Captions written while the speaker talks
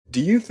Do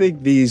you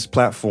think these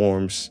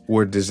platforms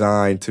were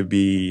designed to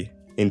be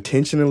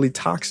intentionally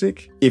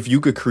toxic? If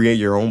you could create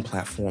your own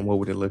platform, what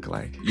would it look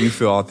like? You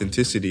feel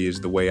authenticity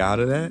is the way out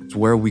of that?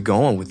 Where are we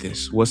going with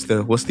this? What's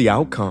the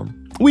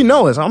outcome? We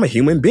know this. I'm a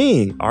human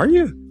being. Are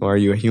you? Or are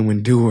you a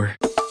human doer?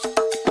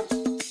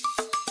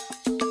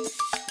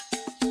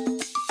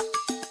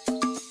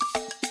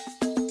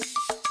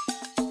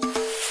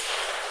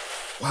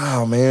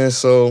 Wow, man.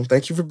 So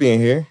thank you for being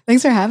here.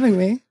 Thanks for having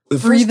me.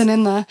 Breathing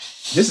in the...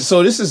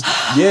 So you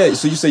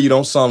say you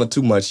don't sauna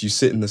too much. You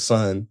sit in the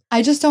sun.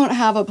 I just don't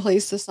have a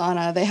place to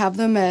sauna. They have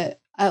them at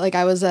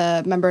I was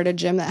a member at a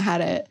gym that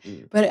had it,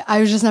 but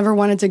I just never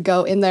wanted to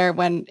go in there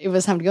when it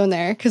was time to go in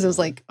there because it was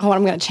like, oh,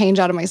 I'm going to change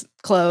out of my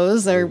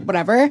clothes or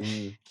whatever.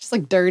 Just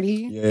like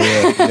dirty.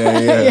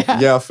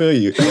 Yeah, I feel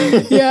you.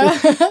 Yeah.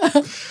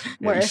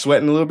 You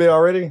sweating a little bit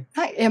already?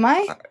 Am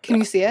I? Can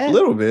you see it? A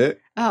little bit.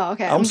 Oh,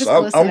 okay. I'm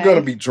going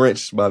to be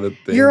drenched by the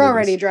thing. You're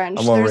already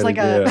drenched. There's like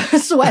a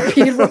sweat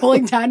bead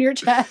rolling down your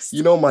chest.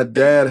 You know, my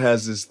dad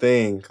has this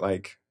thing,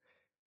 like,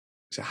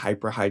 is it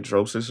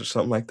hyperhidrosis or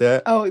something like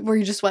that? Oh, where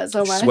you just sweat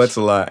so much? Sweats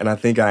a lot. And I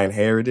think I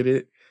inherited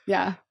it.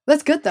 Yeah.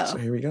 That's good, though. So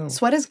here we go.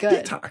 Sweat is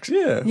good. Detox,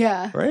 yeah.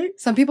 Yeah. Right?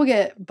 Some people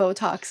get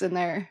Botox in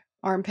their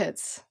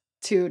armpits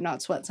to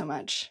not sweat so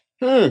much.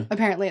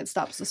 Apparently it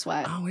stops the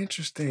sweat. Oh,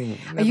 interesting.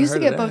 I used to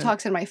get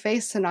Botox in my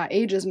face to not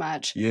age as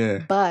much. Yeah.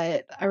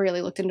 But I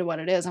really looked into what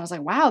it is and I was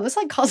like, wow, this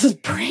like causes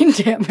brain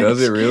damage.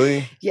 Does it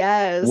really?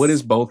 Yes. What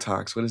is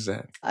Botox? What is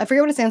that? I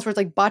forget what it stands for. It's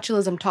like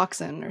botulism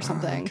toxin or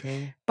something.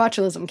 Okay.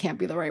 Botulism can't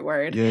be the right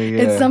word. Yeah.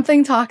 It's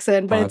something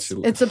toxin, but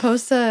it's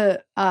supposed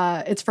to,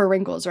 it's for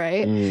wrinkles,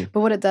 right?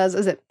 But what it does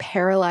is it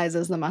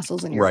paralyzes the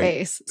muscles in your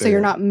face. So you're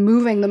not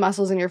moving the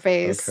muscles in your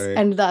face. Okay.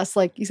 And thus,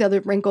 like, you see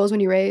other wrinkles when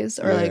you raise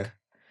or like,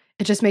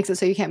 it just makes it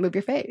so you can't move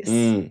your face,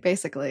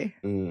 basically.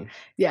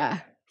 Yeah.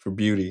 For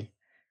beauty.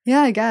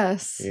 Yeah, I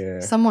guess. Yeah.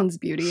 Someone's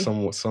beauty.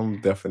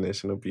 Some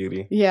definition of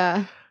beauty.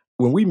 Yeah.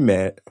 When we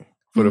met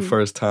for the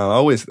first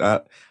time,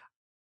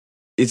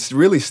 it's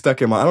really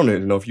stuck in my, I don't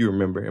even know if you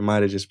remember. It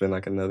might have just been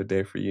like another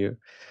day for you.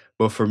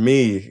 But for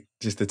me,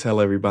 just to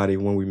tell everybody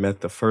when we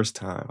met the first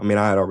time, I mean,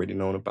 I had already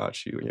known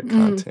about you and your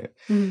content.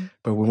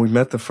 But when we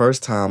met the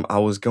first time, I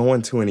was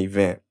going to an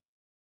event.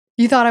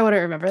 You thought I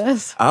wouldn't remember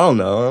this? I don't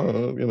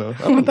know. You know,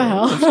 what the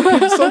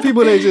hell? Some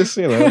people, they just,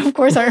 you know. Of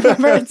course I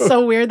remember. It's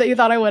so weird that you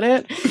thought I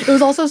wouldn't. It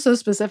was also so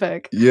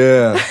specific.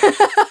 Yeah.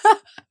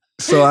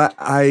 So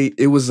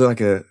it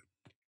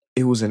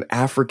was an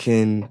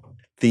African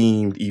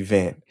themed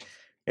event.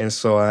 And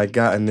so I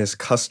got in this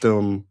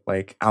custom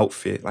like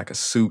outfit, like a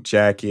suit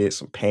jacket,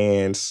 some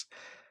pants.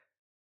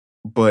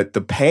 But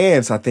the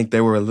pants, I think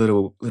they were a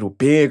little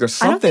big or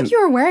something. I don't think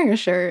you were wearing a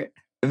shirt.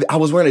 I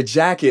was wearing a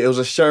jacket. It was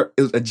a shirt.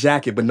 It was a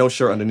jacket, but no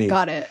shirt underneath.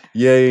 Got it.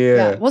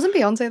 Yeah. Wasn't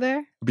Beyonce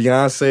there?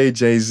 Beyonce,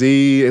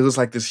 Jay-Z. It was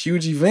like this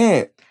huge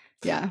event.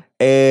 Yeah.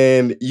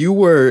 And you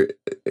were,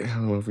 I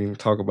don't know if we can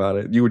talk about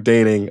it. You were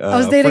dating I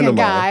was dating a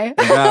guy.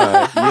 A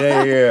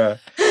guy. Yeah.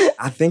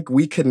 I think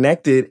we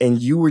connected and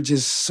you were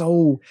just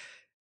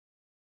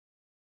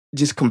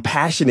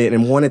compassionate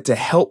and wanted to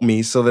help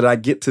me so that I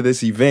get to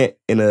this event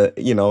in a.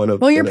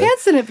 Well, your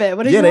pants didn't fit.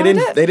 What did you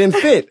want? They didn't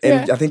fit.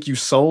 And I think you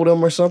sold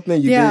them or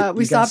something.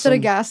 We stopped at a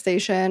gas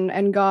station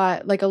and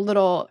got like a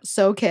little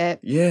sew kit.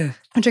 Yeah.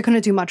 Which I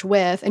couldn't do much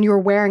with, and you were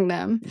wearing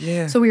them.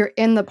 Yeah. So we were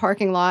in the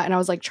parking lot, and I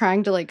was like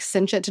trying to like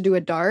cinch it to do a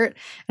dart,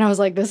 and I was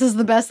like, "This is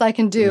the best I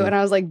can do," and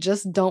I was like,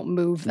 "Just don't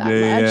move that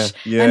much."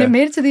 Yeah. And it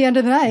made it to the end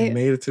of the night.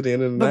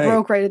 But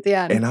broke right at the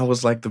end. And I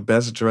was like the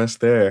best dressed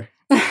there.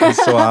 And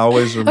so I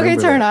always remember. Okay,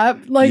 turn up.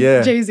 Like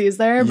Jay-Z's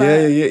there.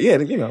 But Yeah.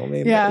 You know,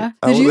 maybe. Yeah.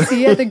 Did you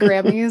see at the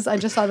Grammys? I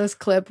just saw this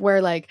clip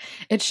where like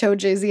it showed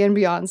Jay-Z and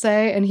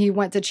Beyonce, and he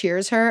went to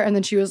cheers her, and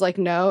then she was like,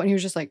 no, and he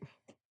was just like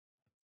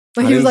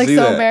he was like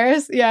so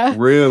embarrassed. Yeah.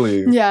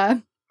 Really? Yeah.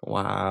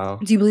 Wow.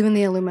 Do you believe in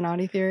the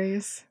Illuminati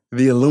theories?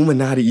 The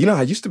Illuminati, you know,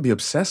 I used to be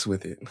obsessed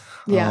with it.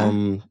 Yeah.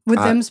 With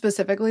them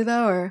specifically,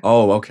 though, or?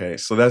 Oh, okay.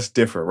 So that's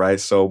different, right?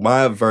 So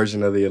my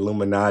version of the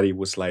Illuminati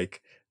was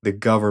like the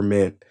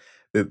government,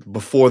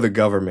 before the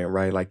government,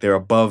 right? Like they're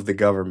above the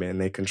government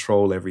and they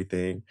control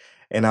everything.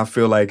 And I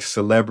feel like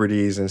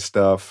celebrities and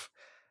stuff,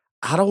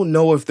 I don't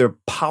know if they're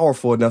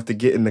powerful enough to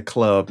get in the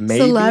club.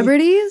 Maybe.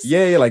 Celebrities?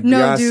 Yeah, like no,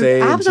 Beyonce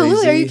dude, absolutely.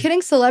 And Jay-Z. Are you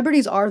kidding?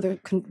 Celebrities are the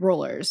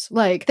rulers.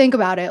 Like, think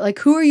about it. Like,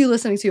 who are you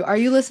listening to? Are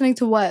you listening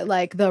to what,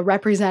 like, the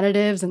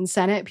representatives and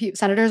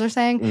senators are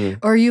saying?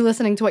 Or are you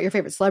listening to what your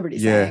favorite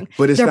celebrity's saying?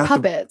 But it's they're not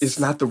puppets. It's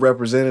not the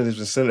representatives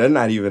and senators.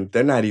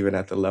 They're not even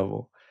at the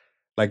level.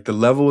 Like, the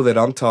level that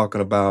I'm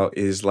talking about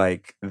is,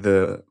 like,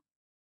 the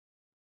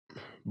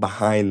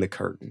behind the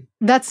curtain.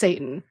 That's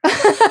Satan.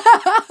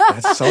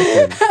 That's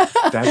something.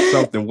 That's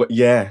something.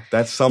 Yeah,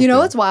 that's something. You know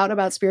what's wild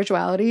about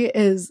spirituality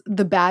is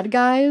the bad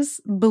guys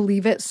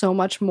believe it so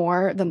much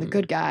more than the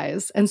good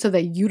guys. And so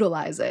they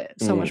utilize it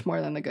so much more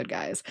than the good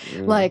guys.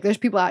 Like, there's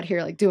people out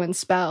here, like, doing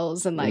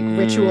spells and, like,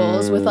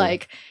 rituals with,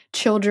 like,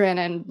 children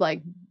and,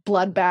 like,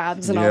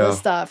 bloodbaths and all this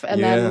stuff.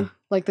 And then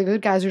like the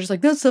good guys are just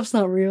like, that stuff's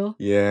not real.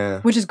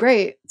 Yeah. Which is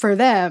great for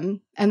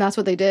them. And that's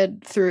what they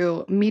did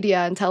through media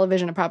and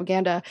television and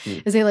propaganda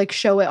is they like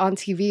show it on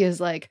TV as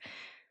like,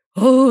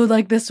 oh,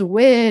 like this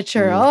witch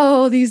or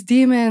oh, these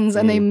demons.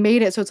 And they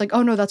made it so it's like,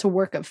 oh no, that's a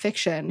work of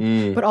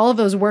fiction. But all of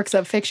those works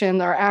of fiction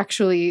are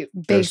actually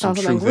based on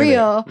something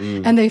real.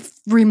 And they've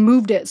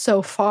removed it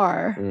so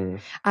far.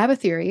 I have a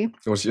theory.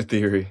 What's your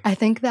theory? I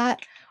think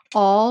that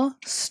all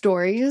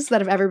stories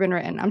that have ever been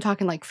written, I'm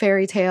talking like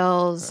fairy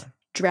tales,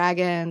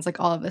 dragons, like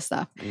all of this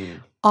stuff.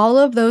 All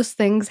of those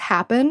things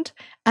happened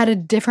at a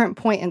different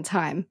point in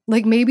time.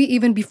 Like maybe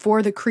even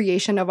before the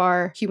creation of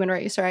our human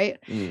race, right?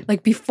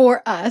 Like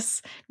before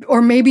us,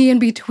 or maybe in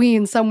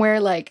between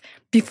somewhere like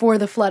before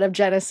the flood of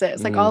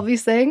Genesis. Like all of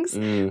these things.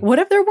 What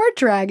if there were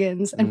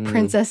dragons and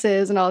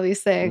princesses and all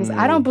these things?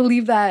 I don't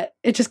believe that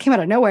it just came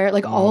out of nowhere.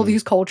 Like all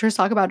these cultures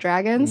talk about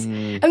dragons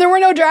and there were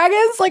no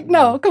dragons? Like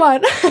no, come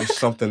on. There's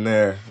something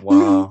there.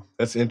 Wow.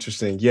 That's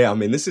interesting. Yeah, I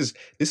mean, this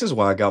is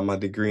why I got my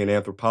degree in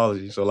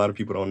anthropology. So a lot of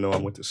people don't know I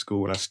went to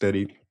school and I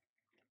studied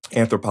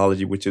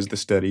anthropology, which is the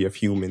study of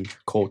human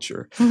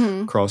culture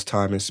across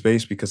time and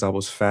space, because I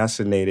was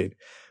fascinated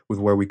with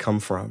where we come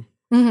from.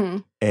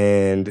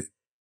 And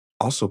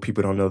also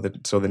people don't know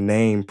that. So the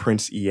name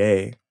Prince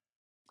Ea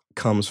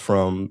comes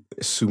from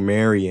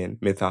Sumerian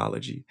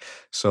mythology.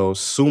 So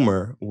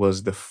Sumer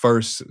was the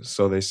first,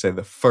 so they said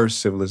the first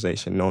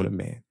civilization known to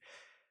man.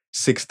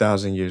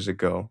 6,000 years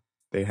ago,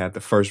 they had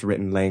the first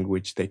written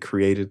language. They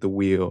created the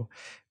wheel.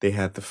 They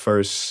had the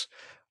first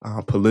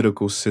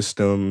political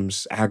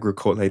systems,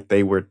 agriculture.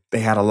 They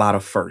had a lot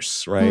of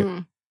firsts,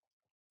 right?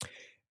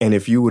 And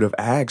if you would have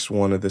asked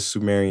one of the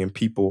Sumerian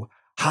people,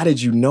 how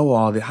did you know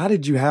all that? How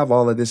did you have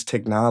all of this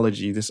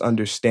technology, this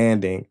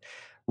understanding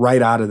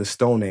right out of the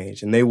Stone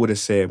Age? And they would have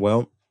said,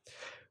 well,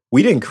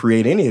 we didn't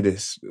create any of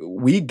this.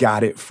 We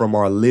got it from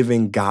our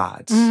living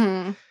gods.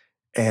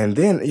 And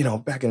then,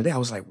 back in the day, I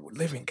was like,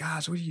 living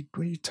gods? What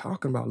are you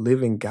talking about?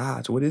 Living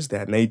gods? What is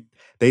that? And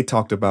they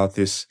talked about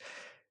these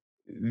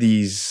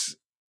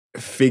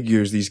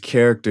figures, these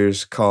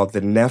characters called the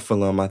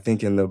Nephilim. I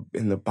think in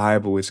the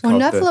Bible it's called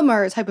Nephilim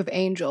are a type of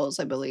angels,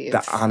 I believe.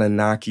 The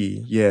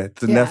Anunnaki,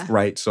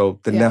 right?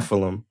 So the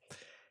Nephilim,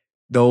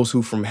 those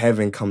who from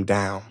heaven come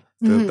down,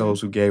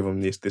 those who gave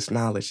them this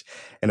knowledge.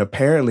 And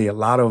apparently a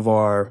lot of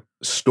our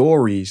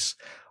stories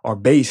are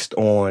based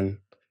on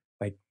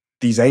like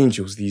these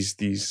angels,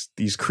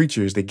 these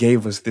creatures that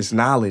gave us this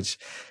knowledge,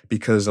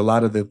 because a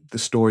lot of the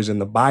stories in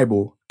the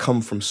Bible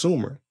come from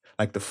Sumer,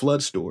 like the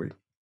flood story.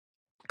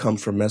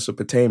 Comes from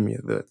Mesopotamia,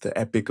 the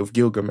Epic of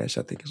Gilgamesh,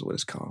 I think is what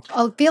it's called.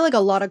 I feel like a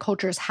lot of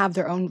cultures have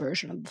their own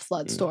version of the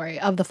flood story,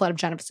 of the flood of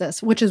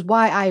Genesis, which is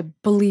why I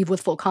believe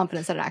with full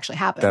confidence that it actually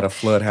happened. That a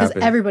flood happened.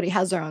 Because everybody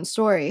has their own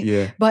story.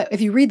 Yeah. But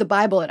if you read the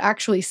Bible, it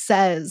actually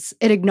says,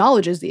 it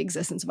acknowledges the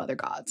existence of other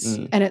gods.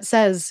 And it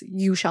says,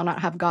 you shall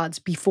not have gods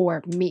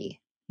before me.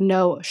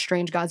 No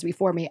strange gods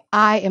before me.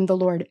 I am the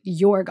Lord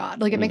your God.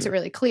 Like it makes it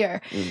really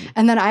clear.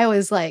 And then I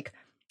always like,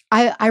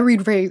 I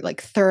read very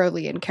like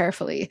thoroughly and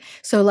carefully.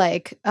 So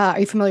like, are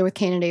you familiar with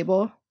Cain and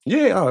Abel?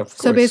 Yeah, of course.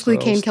 So basically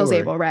Cain kills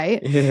Abel,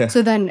 right? Yeah.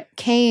 So then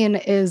Cain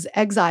is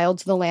exiled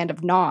to the land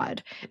of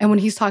Nod. And when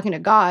he's talking to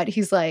God,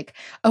 he's like,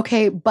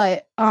 okay,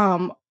 but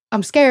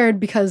I'm scared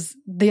because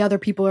the other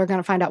people are going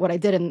to find out what I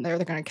did and they're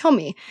going to kill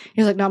me.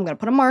 He's like, no, I'm going to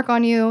put a mark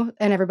on you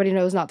and everybody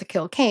knows not to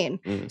kill Cain.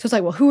 So it's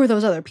like, well, who are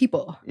those other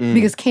people?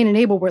 Because Cain and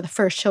Abel were the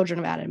first children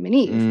of Adam and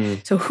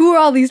Eve. So who are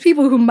all these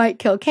people who might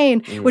kill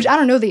Cain? Which I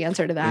don't know the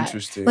answer to that.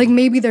 Interesting. Like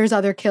maybe there's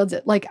other kids,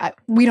 like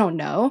we don't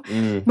know.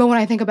 But when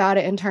I think about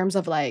it in terms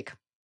of like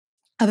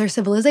other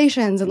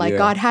civilizations and like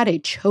God had a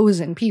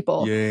chosen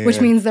people, which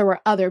means there were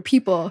other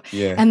people.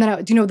 And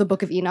then, do you know the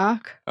book of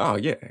Enoch? Oh,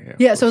 yeah.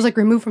 Yeah, so it was like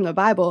removed from the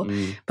Bible.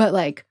 But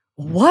like,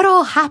 what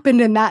all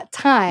happened in that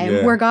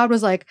time where God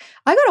was like,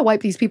 I gotta wipe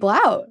these people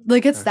out.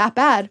 Like, it's that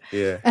bad.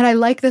 And I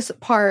like this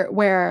part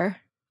where,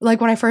 like,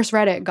 when I first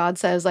read it, God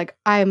says, like,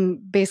 I'm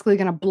basically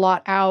gonna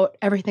blot out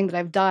everything that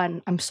I've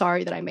done. I'm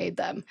sorry that I made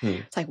them.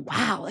 It's like,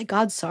 wow, like,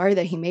 God's sorry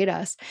that he made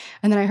us.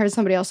 And then I heard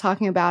somebody else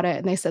talking about it,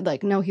 and they said,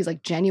 like, no, he's,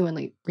 like,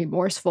 genuinely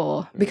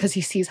remorseful because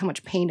he sees how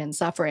much pain and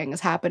suffering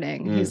is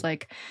happening. He's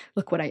like,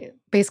 look what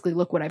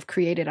I've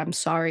created. I'm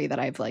sorry that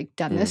I've, like,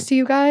 done this to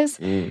you guys.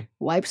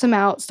 Wipes them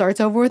out, starts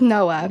over with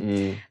Noah.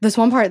 This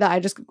one part that I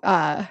just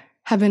have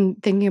been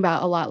thinking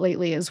about a lot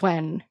lately is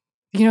when,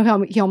 you know how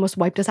he almost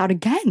wiped us out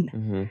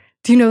again.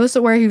 Do you know this,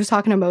 where he was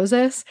talking to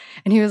Moses?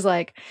 And he was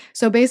like,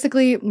 so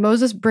basically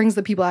Moses brings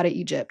the people out of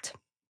Egypt.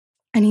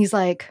 And he's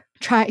like,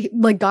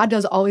 God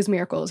does all these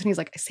miracles. And he's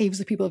like, saves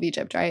the people of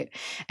Egypt, right?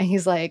 And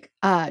he's like,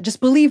 just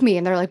believe me.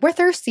 And they're like, we're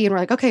thirsty. And we're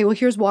like, okay, well,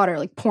 here's water,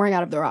 like pouring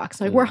out of the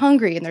rocks. And like, we're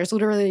hungry. And there's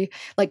literally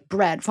like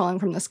bread falling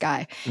from the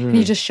sky. And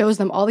he just shows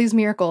them all these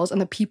miracles. And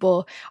the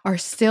people are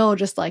still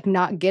just like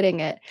not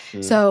getting it.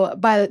 So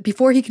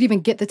before he could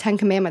even get the 10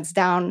 Commandments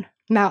down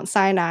Mount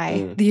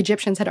Sinai, the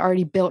Egyptians had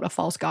already built a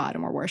false god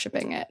and were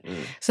worshiping it.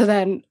 So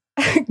then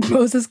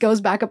Moses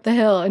goes back up the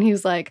hill and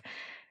he's like,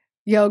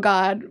 yo,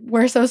 God,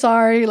 we're so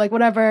sorry, like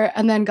whatever.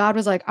 And then God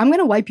was like, I'm going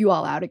to wipe you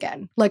all out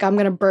again. Like, I'm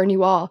going to burn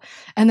you all.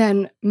 And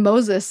then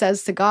Moses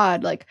says to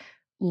God, like,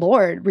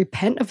 Lord,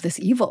 repent of this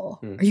evil.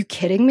 Are you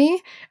kidding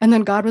me? And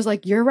then God was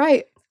like, you're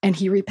right. And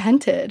he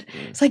repented.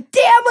 It's like,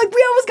 damn, like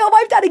we almost got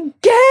wiped out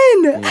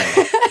again.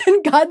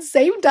 And God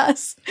saved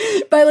us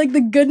by like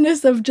the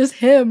goodness of just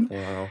him.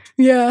 Wow.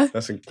 Yeah.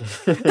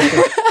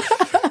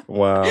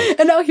 Wow.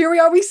 And now here we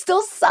are. We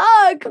still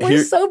suck.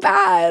 We're so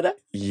bad.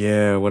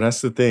 Yeah, well,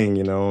 that's the thing,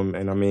 you know.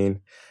 And I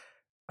mean,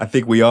 I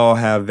think we all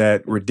have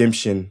that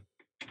redemption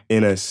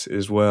in us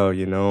as well,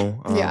 you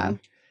know. Yeah.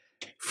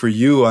 For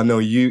you, I know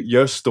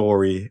your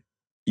story,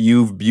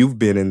 you've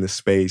been in the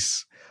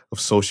space of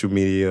social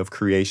media, of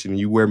creation.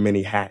 You wear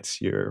many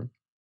hats. You're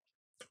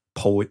a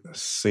poet, a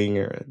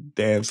singer, a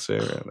dancer,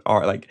 an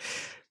art, like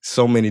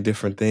so many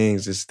different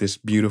things. It's this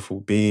beautiful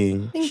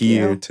being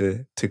here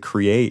to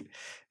create.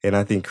 And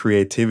I think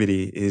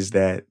creativity is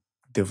that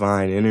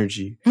divine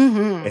energy.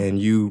 And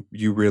you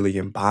really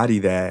embody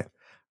that.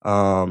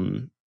 I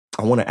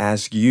want to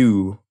ask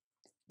you,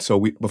 so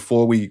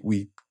before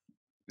we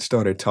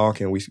started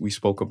talking, we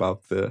spoke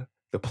about the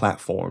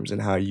platforms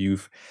and how I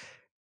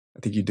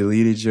think you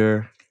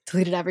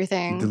deleted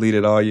everything.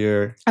 Deleted all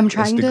your I'm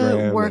trying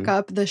to work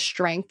up the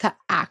strength to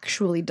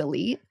actually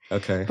delete.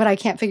 Okay. But I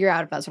can't figure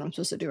out if that's what I'm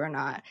supposed to do or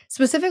not.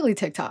 Specifically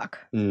TikTok.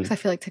 Because I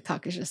feel like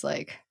TikTok is just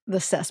like the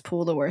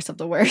cesspool, the worst of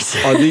the worst.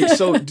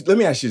 So let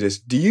me ask you this.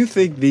 Do you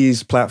think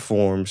these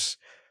platforms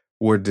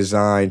were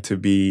designed to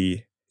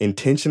be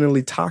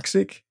intentionally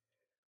toxic?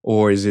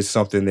 Or is it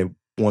something that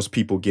once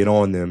people get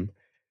on them,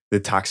 the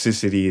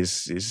toxicity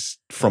is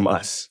from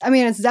us? I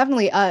mean, it's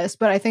definitely us,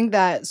 but I think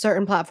that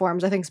certain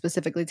platforms, I think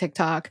specifically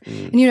TikTok,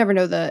 and you never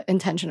know the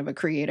intention of a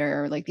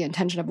creator or like the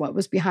intention of what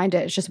was behind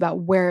it. It's just about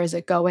where is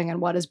it going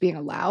and what is being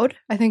allowed,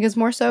 I think is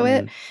more so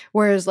it.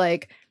 Whereas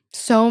like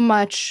so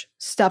much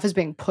stuff is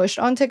being pushed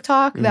on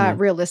TikTok that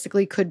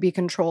realistically could be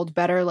controlled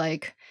better,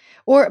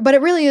 but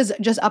it really is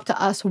just up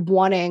to us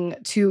wanting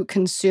to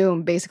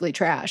consume basically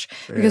trash.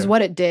 Because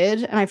what it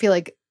did, and I feel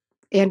like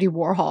Andy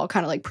Warhol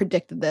kind of like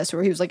predicted this,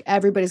 where he was like,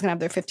 everybody's gonna have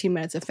their 15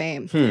 minutes of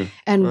fame.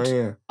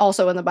 And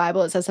also in the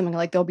Bible, it says something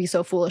like they'll be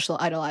so foolish they'll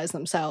idolize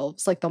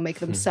themselves, like they'll make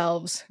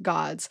themselves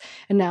gods.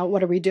 And now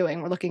what are we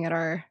doing? We're looking at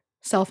our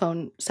cell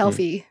phone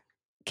selfie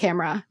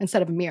camera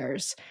instead of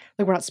mirrors.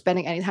 Like we're not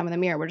spending any time in the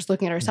mirror. We're just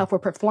looking at ourselves. We're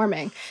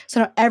performing. So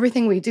now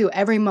everything we do,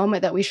 every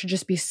moment that we should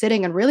just be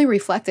sitting and really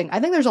reflecting.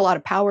 I think there's a lot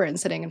of power in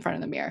sitting in front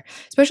of the mirror,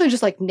 especially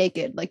just like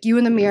naked, like you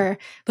in the mirror,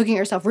 looking at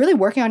yourself, really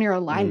working on your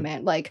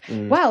alignment. Like,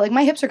 wow, like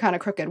my hips are kind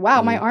of crooked.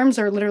 Wow, my arms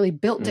are literally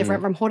built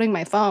different from holding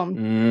my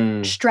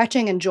phone,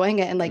 stretching, enjoying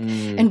it, and like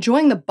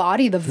enjoying the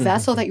body, the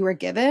vessel that you were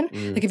given.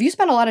 Like if you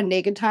spend a lot of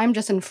naked time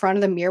just in front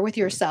of the mirror with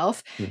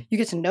yourself, you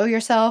get to know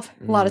yourself,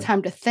 a lot of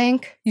time to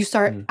think. You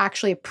start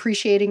actually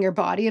appreciating your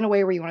body in a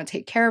way where you want to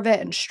take care of it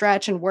and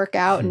stretch and work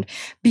out and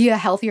be a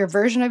healthier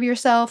version of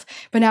yourself.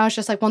 But now it's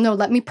just like, well, no,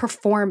 let me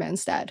perform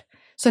instead.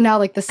 So now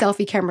like the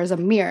selfie camera is a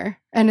mirror,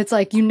 and it's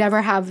like you never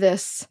have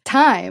this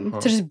time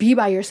to just be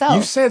by yourself.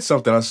 You said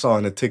something I saw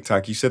in the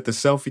TikTok. You said the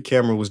selfie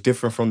camera was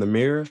different from the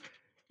mirror.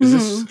 Is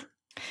this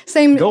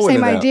same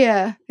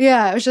idea?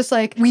 Yeah, it was just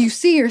like, well, you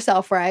see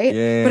yourself, right?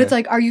 Yeah. But it's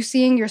like, are you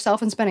seeing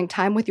yourself and spending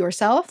time with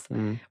yourself,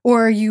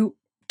 or are you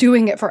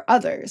doing it for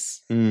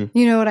others? You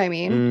know what I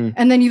mean?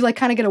 And then you like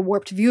kind of get a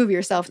warped view of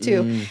yourself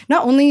too.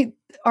 Not only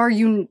are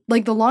you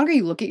like, the longer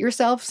you look at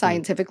yourself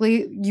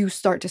scientifically, you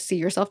start to see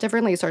yourself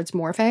differently. It starts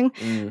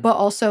morphing, but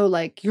also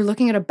like you're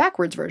looking at a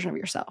backwards version of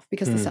yourself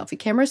because the selfie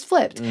camera is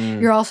flipped.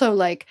 You're also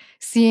like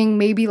seeing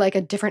maybe like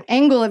a different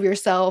angle of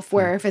yourself,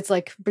 where if it's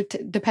like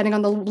depending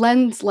on the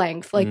lens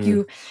length, like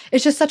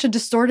it's just such a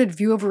distorted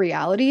view of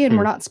reality, and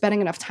we're not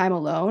spending enough time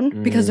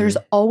alone because there's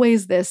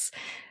always this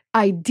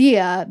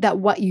idea that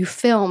what you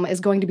film is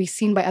going to be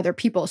seen by other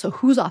people. So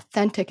who's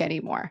authentic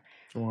anymore?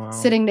 Wow.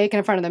 Sitting naked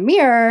in front of the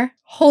mirror,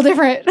 whole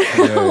different,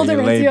 whole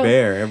different laid deal.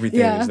 bare. Everything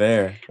is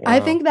there. Wow. I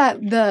think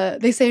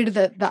that they say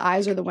that the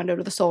eyes are the window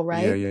to the soul,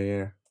 right?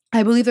 Yeah.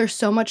 I believe there's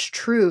so much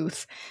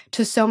truth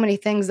to so many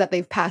things that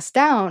they've passed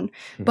down,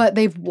 but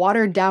they've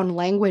watered down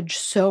language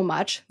so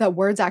much that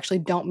words actually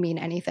don't mean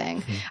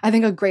anything. I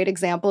think a great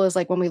example is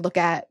like when we look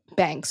at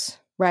banks,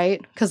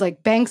 right? Because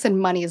like banks and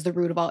money is the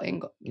root of all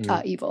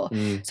evil.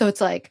 So it's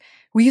like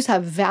we used to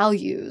have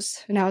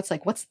values, and now it's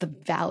like, what's the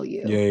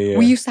value? Yeah.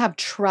 We used to have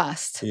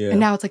trust, and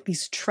now it's like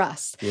these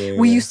trusts.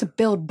 We used to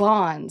build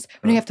bonds,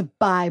 but now you have to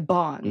buy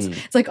bonds.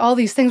 It's like all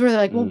these things where they're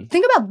like, well,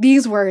 think about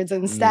these words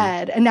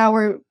instead. And now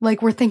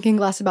we're thinking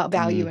less about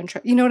value and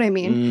trust. You know what I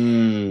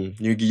mean?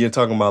 You're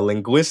talking about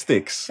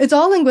linguistics. It's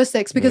all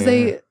linguistics because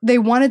they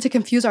wanted to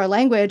confuse our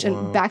language.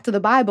 And back to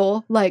the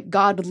Bible, like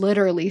God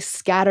literally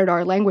scattered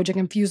our language and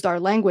confused our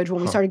language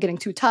when we started getting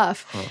too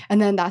tough. And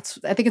then I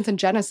think it's in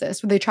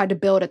Genesis, where they tried to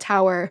build a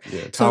tower.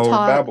 Tower of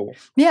Babel.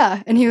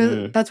 Yeah, and he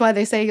was. That's why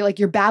they say like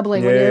you're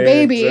babbling when you're a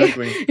baby.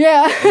 Exactly.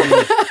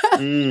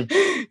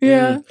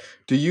 Yeah.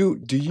 Do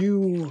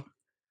you?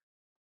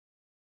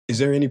 Is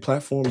there any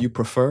platform you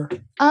prefer?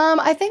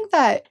 I think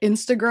that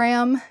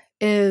Instagram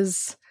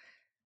is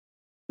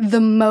the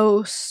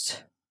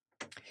most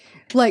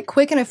like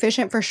quick and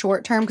efficient for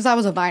short term, because I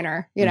was a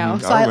Viner, you know,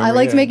 so I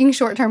liked making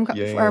short term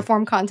or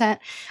form content.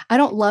 I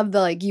don't love the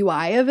like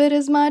UI of it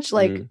as much.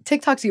 Like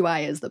TikTok's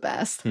UI is the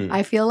best,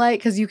 I feel like,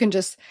 because you can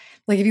just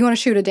like if you want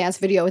to shoot a dance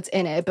video, it's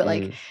in it. But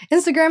like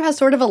Instagram has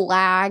sort of a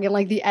lag and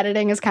like the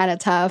editing is kind of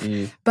tough.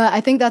 But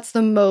I think that's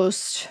the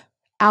most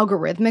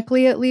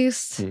algorithmically, at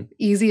least,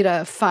 easy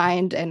to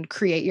find and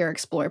create your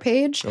explore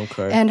page.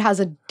 And has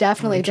a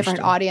definitely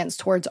different audience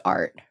towards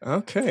art.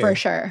 For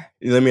sure.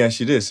 Let me ask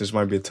you this. This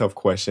might be a tough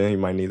question. You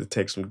might need to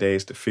take some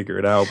days to figure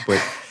it out.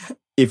 But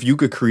if you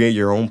could create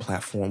your own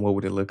platform, what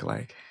would it look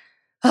like?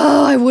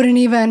 Oh, I wouldn't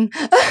even.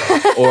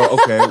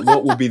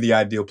 What would be the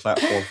ideal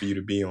platform for you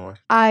to be on?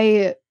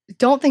 I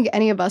don't think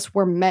any of us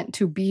were meant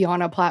to be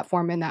on a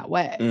platform in that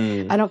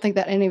way. I don't think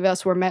that any of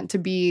us were meant to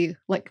be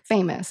like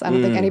famous. I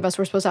don't think any of us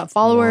were supposed to have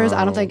followers.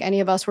 I don't think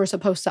any of us were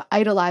supposed to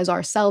idolize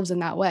ourselves in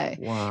that way.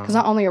 Because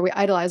not only are we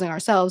idolizing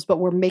ourselves, but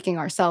we're making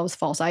ourselves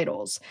false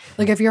idols.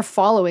 Like if you're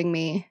following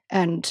me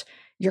and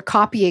you're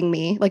copying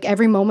me, like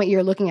every moment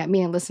you're looking at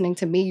me and listening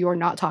to me, you're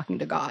not talking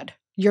to God.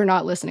 You're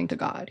not listening to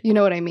God. You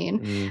know what I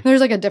mean?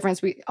 There's like a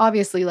difference. We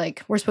obviously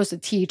like we're supposed to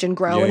teach and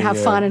grow and have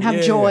fun and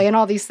have joy and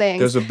all these things.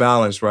 There's a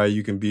balance, right?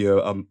 You can be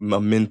a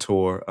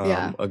mentor,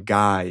 a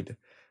guide,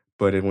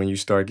 but when you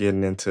start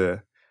getting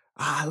into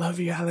I love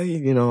you,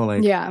 you know,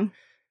 like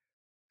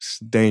it's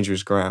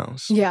dangerous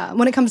grounds. Yeah,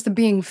 when it comes to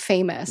being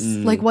famous,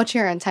 like what's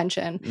your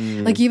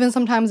intention? Like even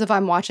sometimes if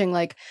I'm watching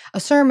like a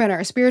sermon or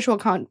a spiritual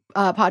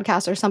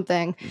podcast or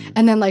something,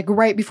 and then like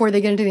right before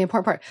they get into the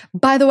important part,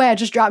 by the way, I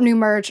just dropped new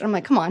merch. And I'm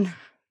like, come on.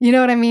 You know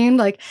what I mean?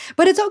 Like,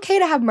 but it's okay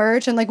to have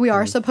merch and like we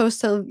are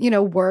supposed to, you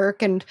know,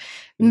 work and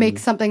make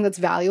something that's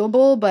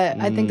valuable.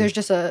 But I think there's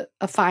just a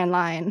fine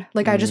line.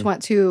 Like I just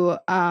went to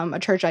a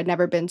church I'd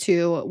never been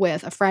to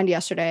with a friend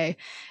yesterday.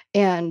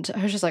 And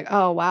I was just like,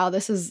 oh, wow,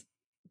 this is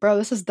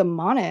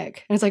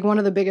demonic. And it's like one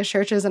of the biggest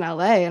churches in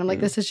LA. And I'm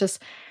like, this is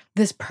just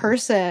this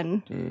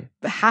person,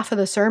 half of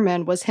the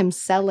sermon was him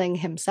selling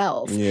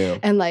himself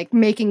and like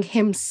making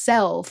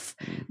himself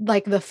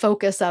like the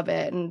focus of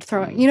it and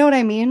throwing, you know what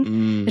I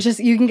mean? It's just,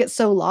 you can get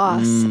so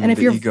lost. And if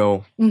you're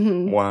ego,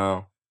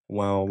 wow.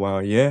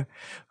 Yeah.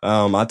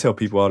 I tell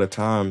people all the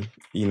time,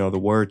 you know, the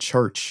word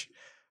church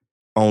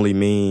only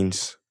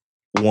means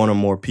one or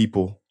more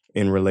people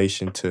in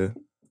relation to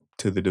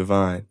the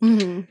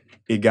divine.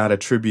 It got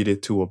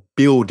attributed to a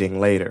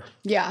building later.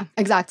 Yeah,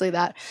 exactly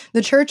that.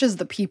 The church is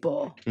the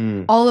people.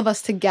 All of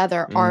us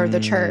together are the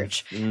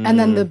church. And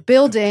then the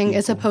building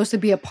is supposed to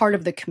be a part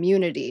of the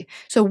community.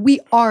 So we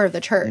are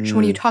the church.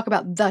 When you talk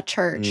about the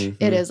church,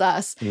 it is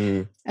us.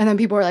 And then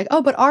people are like,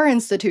 oh, but our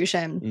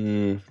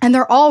institution. And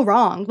they're all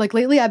wrong. Like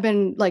lately I've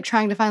been like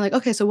trying to find like,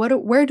 okay, so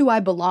where do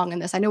I belong in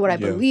this? I know what I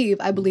believe.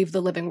 I believe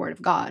the living word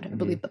of God. I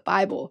believe the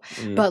Bible.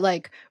 But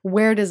like,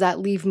 where does that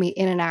leave me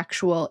in an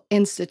actual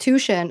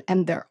institution?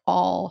 And they're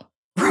all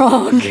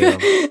wrong.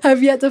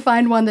 I've yet to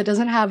find one that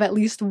doesn't have at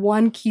least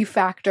one key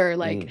factor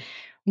like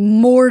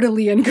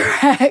mortally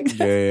incorrect.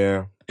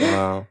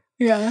 Wow.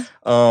 Yeah.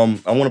 I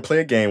want to play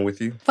a game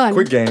with you. Fun.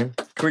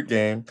 Quick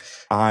game.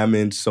 I'm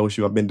in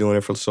social. I've been doing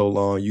it for so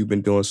long. You've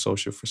been doing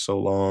social for so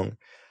long.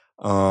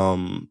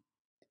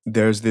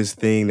 There's this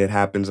thing that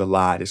happens a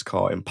lot. It's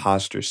called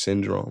imposter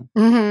syndrome.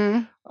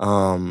 And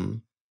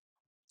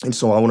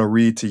so I want to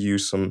read to you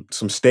some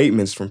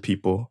statements from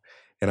people,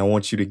 and I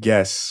want you to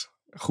guess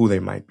who they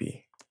might be.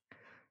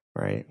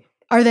 Right?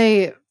 Are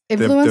they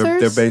influencers?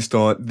 They're based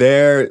on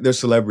they're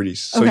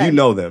celebrities, so you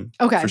know them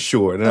for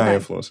sure. They're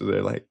not influencers.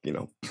 They're like, you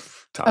know,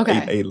 top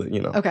 8,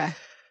 you know.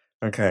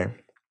 Okay.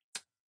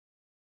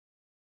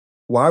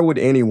 Why would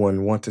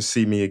anyone want to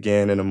see me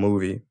again in a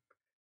movie?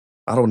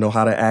 I don't know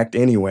how to act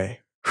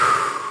anyway.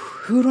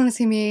 Who would want to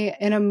see me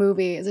in a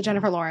movie? Is it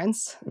Jennifer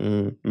Lawrence?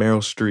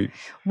 Meryl Streep.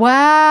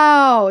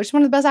 Wow, she's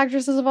one of the best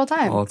actresses of all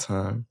time. All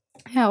time.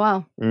 Yeah.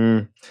 Wow.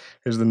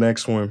 Here's the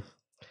next one.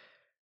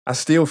 I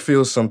still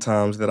feel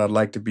sometimes that I'd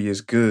like to be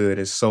as good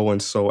as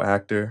so-and-so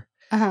actor.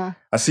 I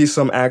see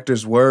some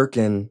actors work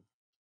and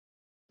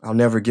I'll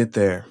never get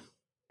there.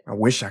 I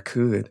wish I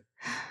could.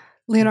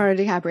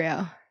 Leonardo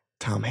DiCaprio.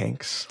 Tom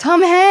Hanks.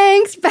 Tom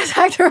Hanks, best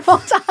actor of all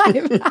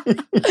time.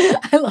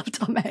 I love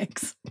Tom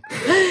Hanks.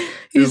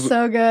 He's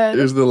so good.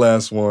 Here's the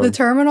last one. The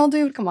Terminal,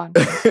 dude? Come on.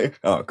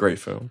 Oh, great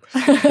film.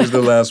 Here's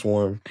the last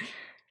one.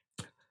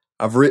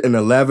 I've written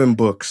 11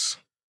 books,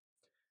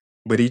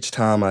 but each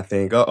time I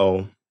think,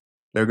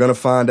 they're going to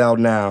find out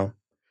now.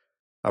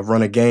 I've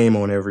run a game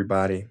on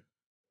everybody,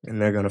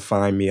 and they're going to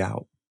find me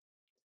out.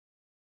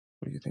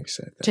 What do you think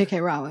said that?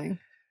 J.K. Rowling.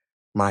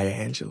 Maya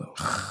Angelou.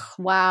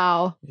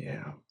 Wow.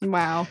 Yeah.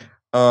 Wow.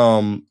 I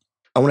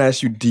want to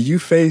ask you, do you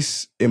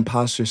face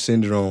imposter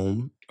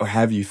syndrome, or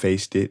have you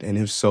faced it? And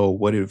if so,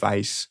 what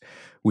advice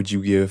would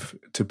you give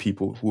to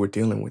people who are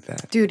dealing with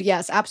that? Dude,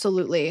 yes,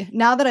 absolutely.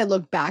 Now that I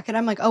look back and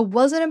I'm like, oh,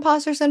 was it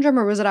imposter syndrome,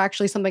 or was it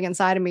actually something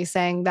inside of me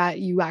saying that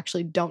you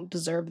actually don't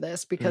deserve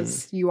this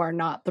because you are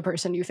not the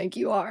person you think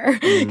you are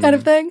kind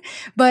of thing?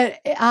 But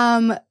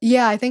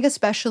yeah, I think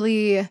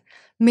especially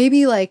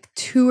maybe like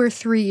 2 or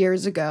 3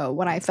 years ago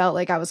when I felt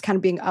like I was kind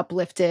of being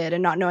uplifted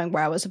and not knowing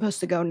where I was supposed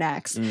to go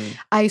next,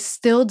 I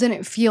still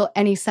didn't feel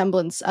any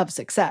semblance of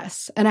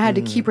success. And I had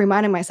to keep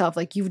reminding myself,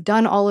 like, you've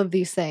done all of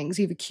these things.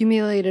 You've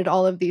accumulated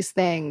all of these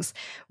things.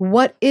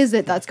 What is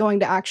it that's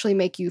going to actually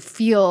make you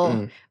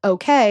feel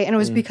okay? And it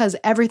was because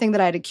everything that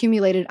I had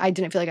accumulated, I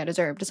didn't feel like I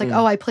deserved. It's like,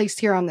 oh, I placed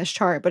here on this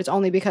chart, but it's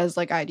only because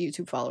like I had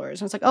YouTube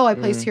followers. And it's like, oh, I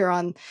placed here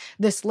on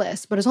this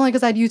list, but it's only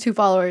because I had YouTube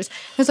followers.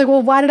 And it's like,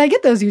 well, why did I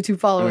get those YouTube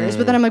followers?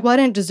 But then I'm like, well, I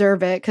didn't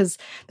deserve it because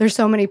there's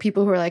so many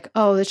people who are like,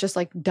 oh, it's just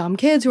like dumb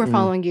kids who are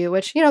following you,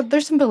 which, you know,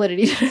 there's some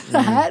validity to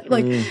that.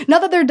 Like,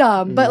 not that they're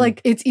dumb, but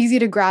like it's easy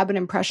to grab an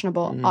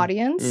impressionable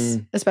audience,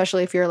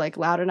 especially if you're like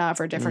loud enough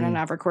or different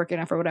enough or quirky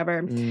enough or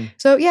whatever.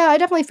 So yeah, I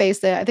definitely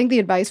faced it. I think the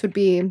advice would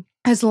be,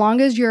 as long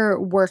as you're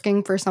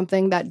working for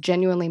something that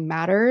genuinely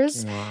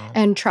matters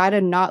and try to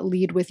not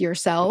lead with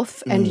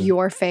yourself and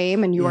your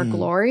fame and your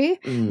glory,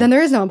 then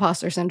there is no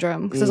imposter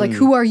syndrome. Because it's like,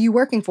 who are you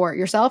working for?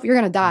 Yourself? You're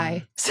going to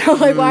die. So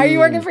like, why are you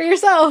working for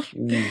yourself?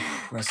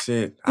 That's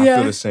it. I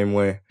feel the same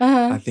way.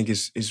 I think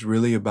it's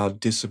really about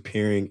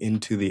disappearing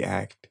into the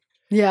act.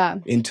 Yeah.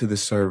 Into the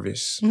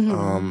service.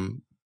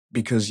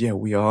 Because,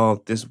 we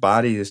all, this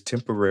body is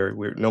temporary.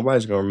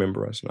 Nobody's going to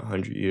remember us in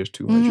 100 years,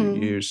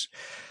 200 years.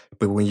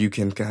 But when you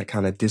can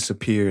kind of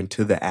disappear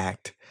into the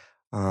act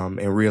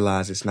and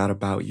realize it's not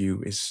about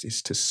you,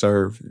 it's to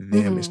serve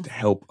them, it's to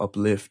help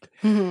uplift,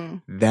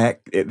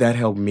 that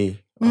helped me.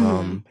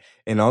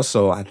 And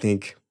also, I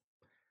think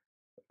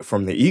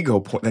from the ego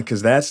point,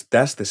 because that's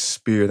the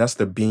spirit, that's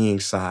the being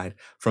side.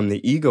 From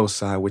the ego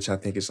side, which I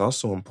think is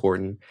also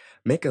important,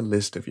 make a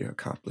list of your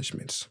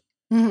accomplishments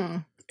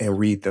and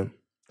read them.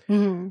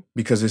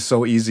 Because it's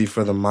so easy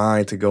for the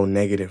mind to go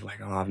negative,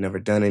 like, oh, I've never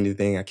done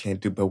anything, I can't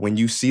do. But when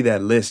you see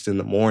that list in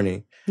the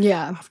morning,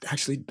 I've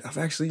actually,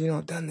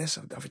 done this,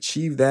 I've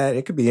achieved that.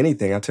 It could be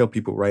anything. I tell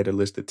people, write a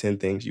list of 10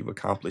 things you've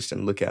accomplished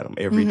and look at them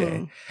every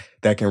day.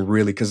 That can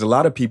really, because a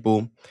lot of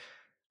people,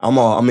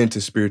 I'm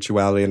into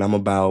spirituality and I'm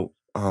about,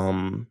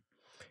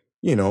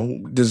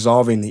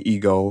 dissolving the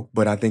ego.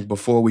 But I think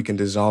before we can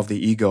dissolve the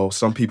ego,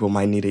 some people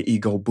might need an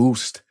ego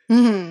boost.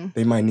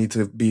 They might need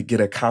to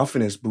get a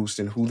confidence boost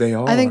in who they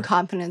are. I think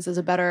confidence is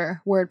a better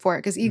word for it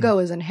because ego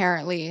is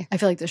inherently, I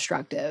feel like,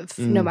 destructive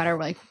no matter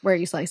like where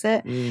you slice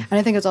it. And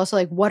I think it's also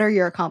like, what are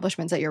your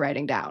accomplishments that you're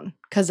writing down?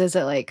 Because is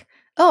it like,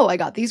 oh, I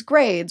got these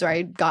grades or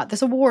I got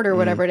this award or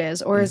whatever it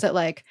is? Or is it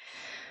like,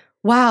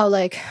 wow,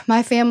 like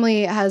my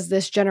family has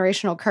this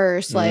generational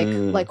curse,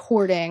 like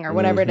hoarding or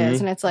whatever it is.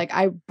 And it's like,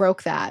 I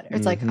broke that.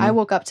 It's like, I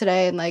woke up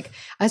today and like,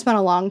 I spent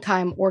a long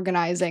time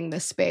organizing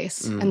this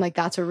space. And like,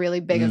 that's a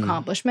really big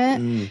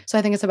accomplishment. So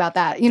I think it's about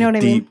that. You know what I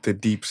mean? The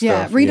deep stuff.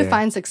 Yeah.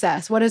 Redefine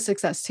success. What is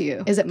success to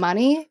you? Is it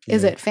money?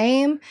 Is it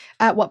fame?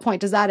 At what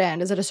point does that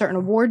end? Is it a certain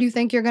award you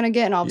think you're going to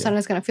get and all of a sudden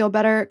it's going to feel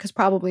better? Because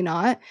probably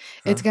not.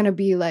 It's going to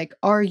be like,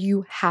 are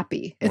you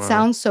happy? It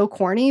sounds so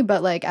corny,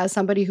 but like as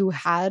somebody who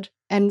had,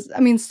 and I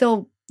mean,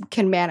 still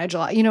can manage a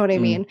lot. You know what I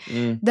mean?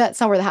 That's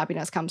not where the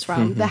happiness comes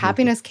from. The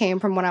happiness came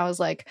from when I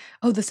was like,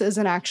 oh, this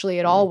isn't actually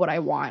at all what I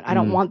want. I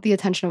don't want the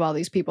attention of all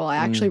these people. I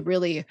actually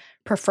really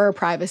prefer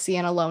privacy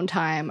and alone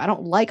time. I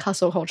don't like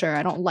hustle culture.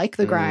 I don't like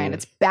the grind.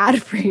 It's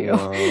bad for you.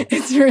 Wow.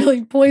 It's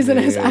really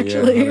poisonous,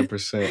 actually.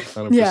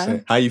 100%.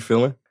 Yeah. How you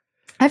feeling?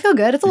 I feel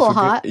good. It's a little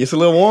hot. It's a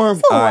little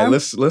warm? All right,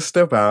 let's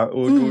step out.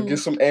 We'll get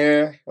some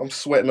air. I'm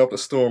sweating up a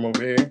storm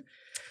over here.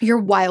 You're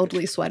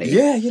wildly sweaty.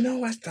 Yeah,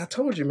 I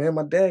told you, man.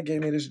 My dad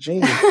gave me this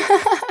genie.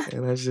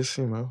 And I just,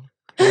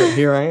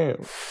 here I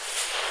am.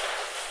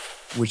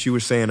 What you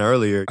were saying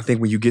earlier, I think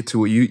when you get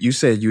to it, you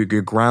said you're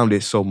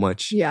grounded so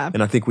much. Yeah.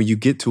 And I think when you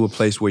get to a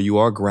place where you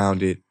are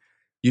grounded,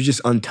 you're just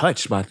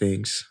untouched by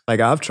things. Like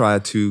I've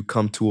tried to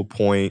come to a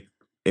point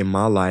in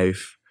my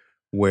life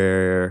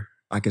where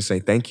I can say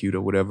thank you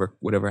to whatever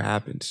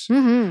happens.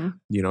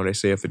 They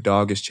say if a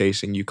dog is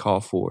chasing, you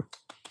call for it.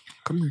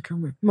 Come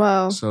here.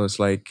 Wow. So it's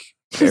like,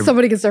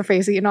 somebody gets their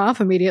face eaten off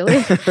immediately.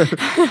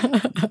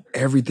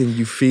 Everything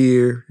you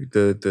fear,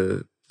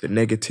 the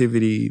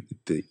negativity,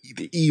 the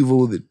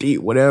evil, the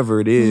deep, whatever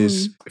it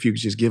is, if you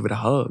could just give it a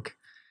hug.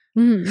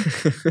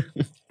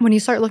 When you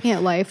start looking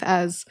at life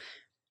as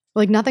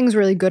like nothing's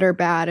really good or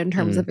bad in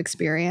terms of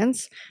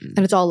experience, and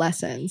it's all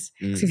lessons.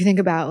 So if you think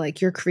about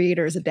like your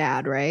creator as a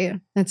dad, right?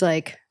 It's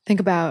like, think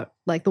about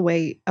like the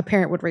way a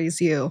parent would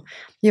raise you.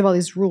 You have all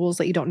these rules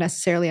that you don't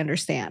necessarily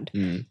understand.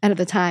 And at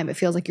the time, it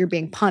feels like you're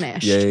being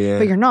punished.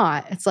 But you're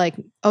not. It's like,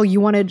 oh,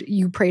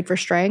 you prayed for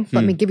strength.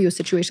 Let me give you a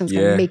situation that's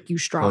going to make you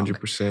strong.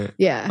 100%.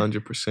 Yeah.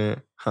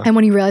 100%. Huh. And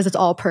when you realize it's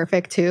all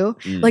perfect too,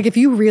 like if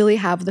you really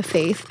have the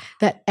faith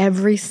that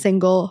every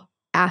single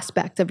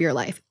aspect of your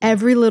life,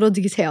 every little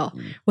detail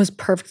was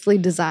perfectly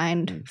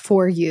designed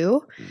for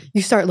you,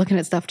 you start looking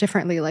at stuff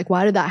differently. Like,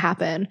 why did that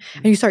happen?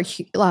 And you start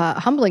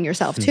humbling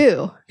yourself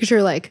too, because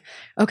you're like,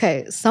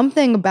 okay,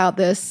 something about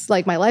this,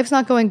 like my life's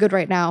not going good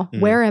right now.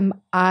 Where am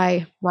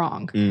I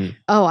wrong?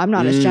 Oh, I'm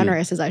not as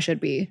generous as I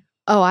should be.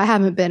 Oh, I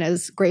haven't been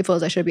as grateful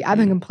as I should be. I've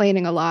been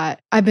complaining a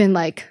lot. I've been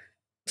like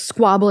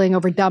squabbling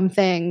over dumb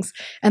things.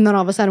 And then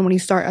all of a sudden when you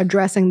start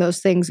addressing those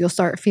things, you'll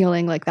start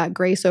feeling like that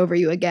grace over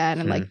you again.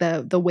 And like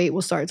the weight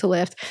will start to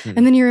lift.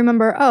 And then you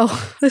remember,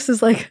 oh, this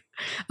is like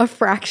a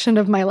fraction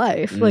of my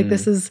life. Like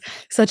this is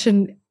such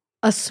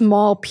a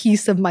small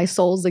piece of my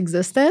soul's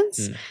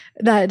existence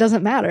that it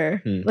doesn't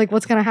matter. Like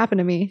what's going to happen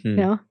to me, you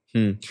know?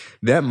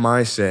 That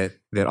mindset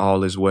that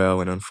all is well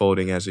and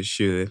unfolding as it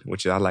should,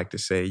 which I like to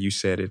say, you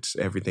said it's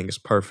everything is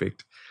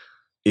perfect,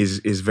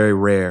 is very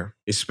rare,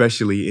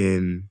 especially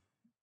in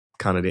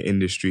kind of the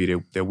industry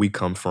that we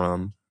come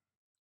from.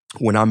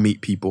 When I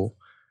meet people,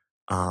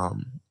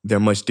 they're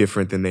much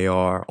different than they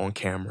are on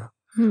camera.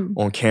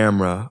 On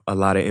camera, a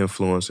lot of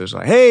influencers are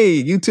like, hey,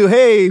 you too,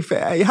 hey,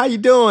 how you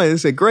doing?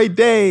 It's a great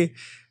day.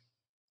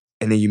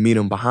 And then you meet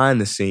them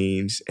behind the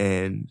scenes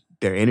and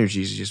their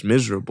energy is just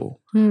miserable.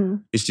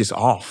 It's just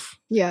off.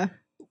 Yeah.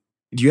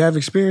 Do you have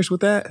experience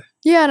with that?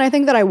 Yeah, and I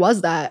think that I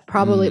was that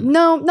probably.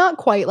 No, not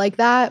quite like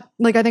that.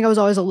 Like I think I was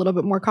always a little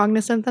bit more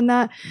cognizant than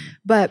that.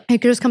 But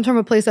it just comes from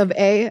a place of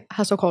A,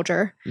 hustle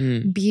culture,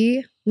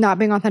 B, not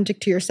being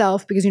authentic to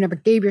yourself because you never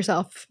gave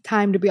yourself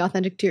time to be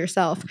authentic to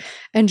yourself.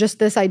 And just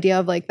this idea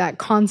of like that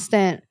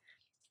constant,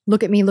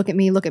 look at me, look at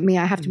me, look at me.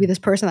 I have to be this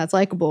person that's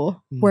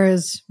likable.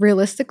 Whereas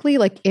realistically,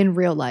 like in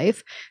real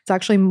life, it's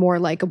actually more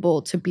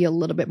likable to be a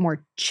little bit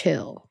more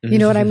chill. You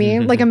know what I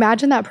mean? Like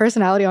imagine that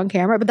personality on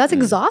camera, but that's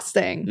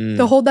exhausting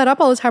to hold that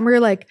up all the time where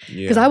you're like,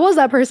 because I was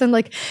that person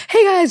like,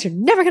 hey guys, you're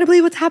never going to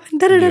believe what's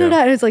happened. And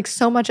it's like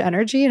so much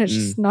energy and it's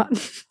just not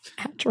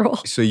natural.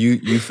 So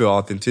you feel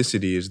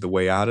authenticity is the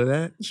way out of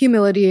that?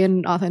 Humility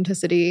and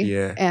authenticity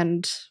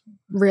and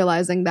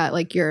realizing that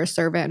like you're a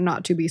servant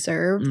not to be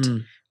served.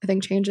 I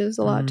think changes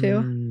a lot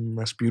too.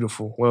 That's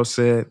beautiful. Well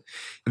said.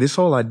 This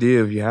whole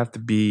idea of you have to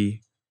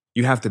be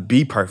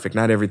perfect.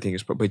 Not everything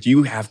is perfect, but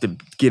you have to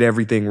get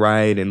everything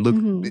right and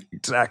look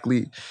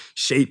exactly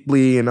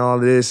shapely and all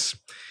this.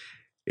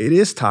 It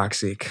is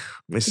toxic.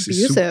 It's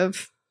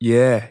abusive.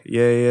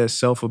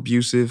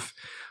 Self-abusive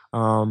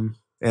and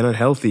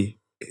unhealthy.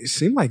 It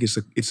seems like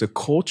it's a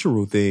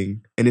cultural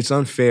thing and it's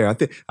unfair.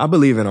 I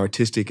believe in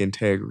artistic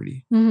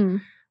integrity.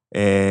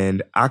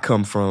 And I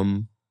come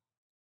from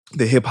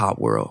the hip hop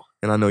world.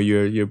 And I know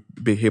you're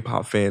a big hip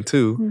hop fan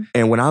too.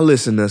 And when I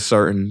listen to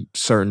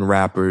certain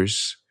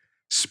rappers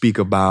speak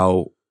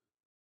about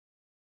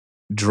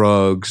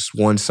drugs,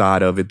 one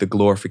side of it, the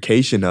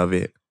glorification of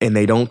it, and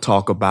they don't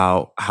talk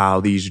about how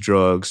these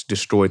drugs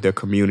destroyed their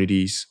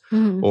communities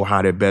or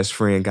how their best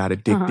friend got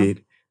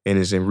addicted and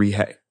is in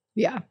rehab.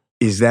 Yeah.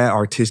 Is that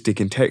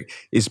artistic integrity?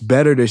 It's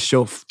better to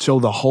show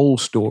the whole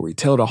story,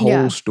 tell the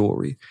whole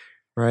story.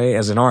 Right?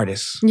 As an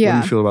artist. Yeah. What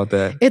do you feel about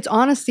that? It's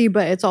honesty,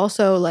 but it's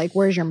also like,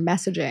 where's your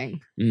messaging?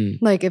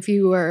 Like if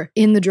you were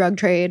in the drug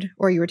trade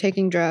or you were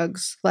taking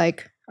drugs,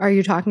 like, are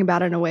you talking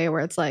about it in a way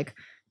where it's like,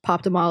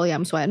 popped a Molly,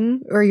 I'm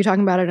sweating? Or are you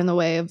talking about it in the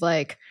way of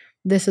like,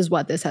 this is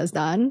what this has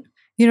done?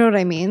 You know what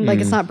I mean? Like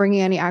it's not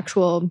bringing any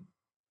actual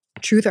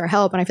truth or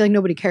help. And I feel like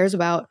nobody cares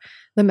about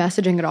the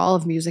messaging at all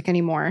of music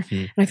anymore.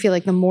 And I feel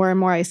like the more and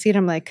more I see it,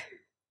 I'm like,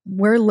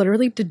 we're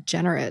literally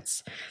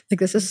degenerates. Like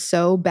this is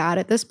so bad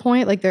at this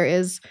point. Like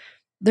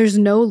there's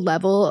no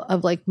level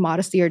of like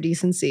modesty or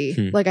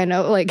decency. Like I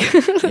know like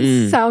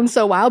sounds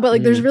so wild, but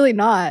like there's really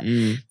not.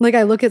 Like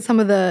I look at some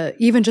of the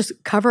even just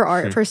cover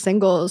art for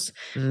singles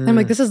and I'm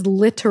like, this is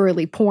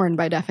literally porn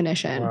by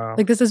definition. Wow.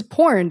 Like this is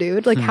porn,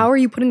 dude. Like how are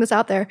you putting this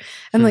out there?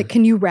 And like,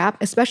 can you rap,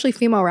 especially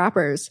female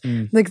rappers?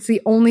 Like it's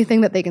the only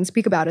thing that they can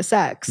speak about is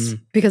sex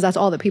because that's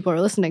all that people are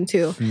listening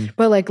to.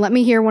 But like, let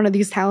me hear one of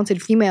these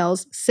talented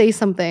females say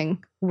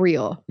something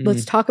real.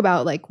 Let's talk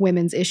about like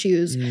women's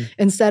issues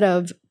instead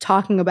of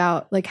talking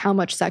about like how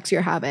much sex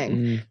you're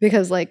having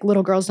because like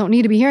little girls don't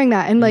need to be hearing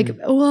that. And like,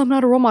 oh, well, I'm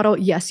not a role model.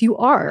 Yes, you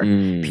are.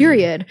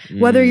 Period.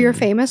 Whether you're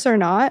famous or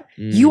not,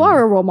 you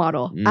are a role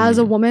model. As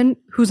a woman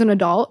who's an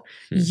adult,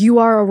 you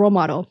are a role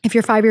model. If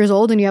you're 5 years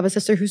old and you have a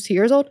sister who's 2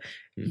 years old,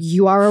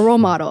 you are a role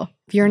model.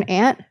 If you're an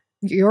aunt,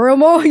 you're a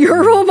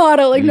role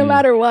model, like no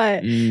matter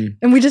what.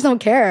 And we just don't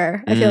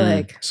care, I feel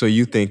like. So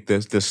you think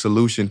the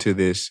solution to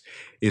this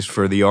is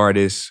for the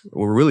artists,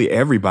 or really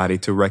everybody,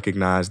 to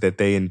recognize that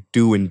they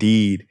do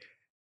indeed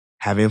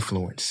have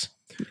influence.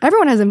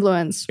 Everyone has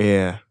influence.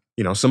 Yeah.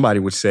 You know, somebody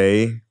would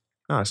say,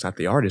 no, it's not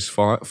the artist's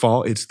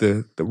fault. It's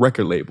the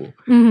record label.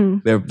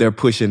 They're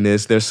pushing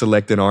this. They're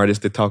selecting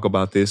artists to talk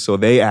about this. So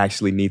they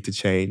actually need to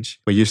change.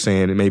 But you're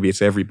saying that maybe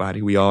it's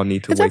everybody. We all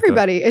need to wake up. It's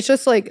everybody. It's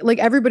just like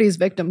everybody's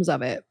victims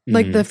of it.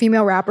 Like the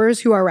female rappers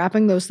who are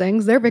rapping those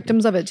things, they're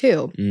victims of it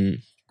too.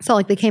 It's not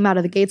like they came out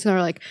of the gates and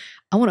they're like,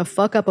 I want to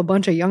fuck up a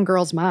bunch of young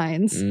girls'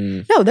 minds.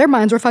 No, their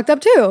minds were fucked up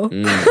too.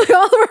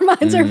 All of our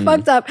minds are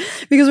fucked up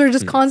because we're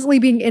just constantly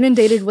being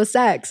inundated with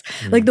sex.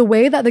 Like the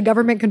way that the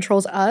government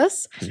controls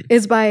us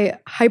is by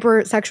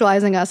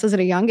hypersexualizing us as at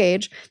a young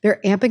age.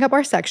 They're amping up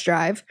our sex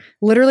drive.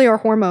 Literally our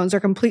hormones are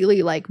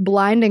completely like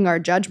blinding our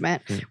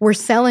judgment. We're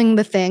selling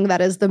the thing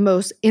that is the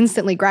most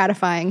instantly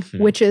gratifying,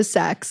 which is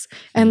sex.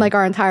 And like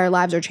our entire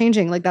lives are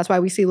changing. Like that's why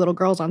we see little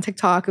girls on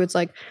TikTok who it's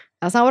like,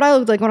 That's not what I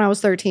looked like when I was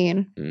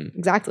 13.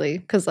 Exactly.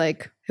 Because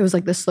like it was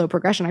like this slow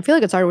progression. I feel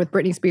like it started with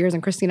Britney Spears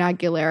and Christina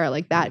Aguilera,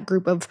 like that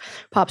group of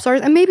pop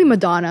stars, and maybe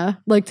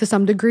Madonna, like to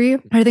some degree.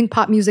 I think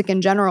pop music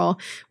in general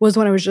was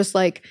when it was just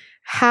like,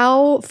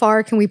 how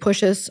far can we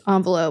push this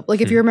envelope? Like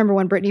if you remember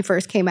when Britney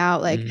first came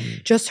out, like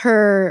just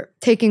her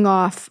taking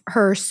off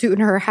her suit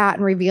and her hat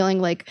and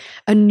revealing like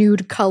a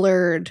nude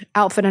colored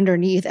outfit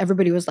underneath,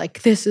 everybody was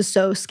like, this is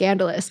so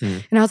scandalous.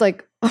 And I was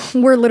like,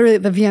 we're literally,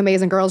 the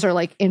VMAs and girls are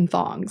like in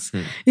thongs.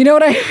 You know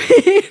what I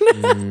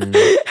mean?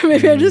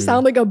 Maybe I just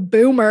sound like a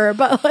boomer,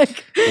 but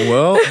like.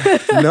 Well,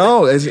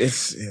 no,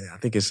 it's I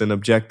think it's an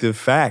objective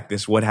fact.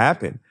 It's what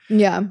happened.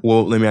 Yeah.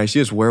 Well, let me ask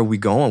you this. Where are we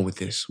going with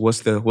this? What's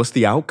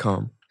the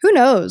outcome? Who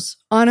knows?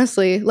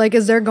 Honestly, like,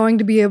 is there going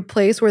to be a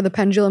place where the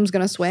pendulum's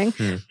going to swing?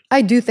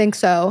 I do think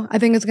so. I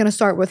think it's going to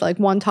start with like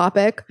one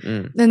topic.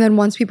 And then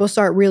once people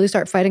really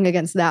start fighting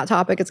against that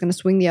topic, it's going to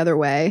swing the other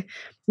way.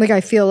 Like,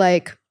 I feel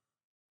like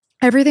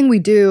everything we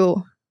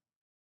do,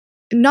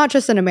 not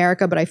just in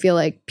America, but I feel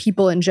like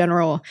people in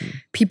general,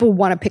 people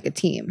want to pick a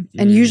team.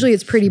 And usually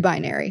it's pretty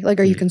binary.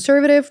 Like, are you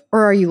conservative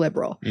or are you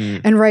liberal?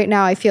 And right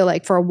now I feel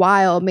like for a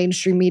while,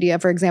 mainstream media,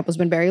 for example, has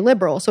been very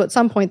liberal. So at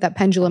some point that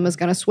pendulum is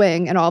going to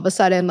swing, and all of a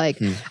sudden, like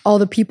all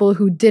the people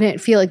who didn't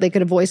feel like they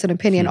could voice an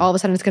opinion, all of a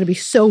sudden it's going to be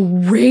so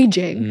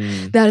raging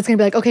that it's going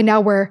to be like, okay, now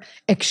we're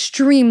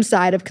extreme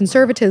side of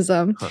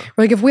conservatism.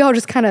 Like if we all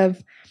just kind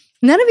of,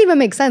 none of it even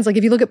makes sense. Like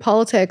if you look at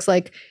politics,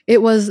 like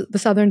it was the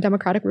Southern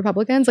Democratic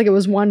Republicans, like it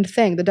was one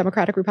thing, the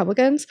Democratic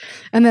Republicans.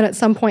 And then at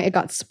some point it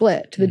got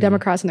split to the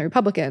Democrats and the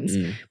Republicans.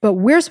 But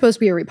we're supposed to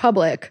be a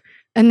republic.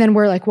 And then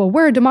we're like, well,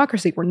 we're a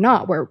democracy. We're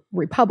not. We're a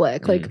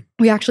republic. Like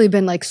we actually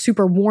been like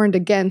super warned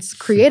against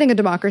creating a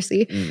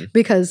democracy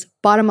because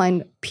bottom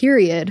line,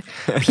 period,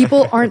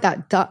 people aren't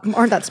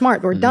that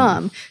smart. We're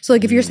dumb. So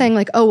like if you're saying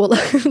like, oh, well,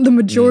 the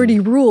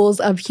majority rules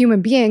of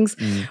human beings,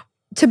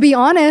 to be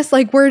honest,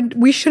 like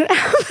we shouldn't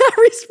have that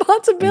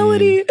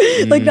responsibility.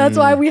 Like that's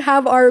why we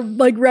have our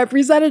like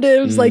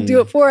representatives like do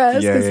it for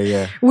us.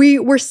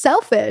 We're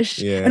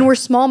selfish and we're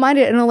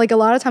small-minded, and like a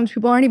lot of times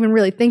people aren't even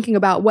really thinking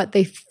about what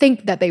they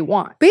think that they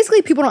want.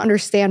 Basically, people don't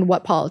understand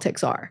what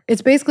politics are.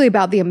 It's basically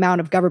about the amount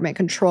of government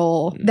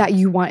control that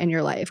you want in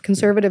your life.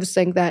 Conservatives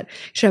think that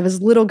you should have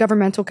as little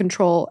governmental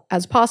control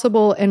as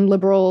possible, and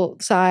liberal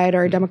side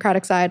or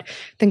Democratic side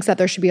thinks that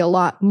there should be a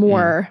lot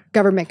more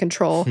government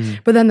control.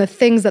 But then the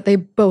things that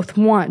they both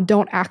want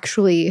don't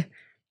actually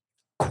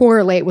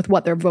correlate with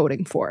what they're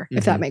voting for,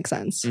 if that makes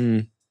sense.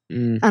 I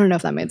don't know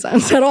if that made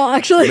sense at all,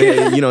 actually.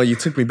 Man, you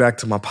took me back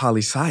to my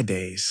poli-sci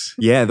days.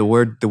 Yeah, the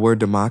word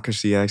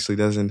democracy actually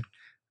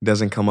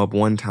doesn't come up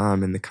one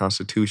time in the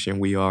Constitution.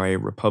 We are a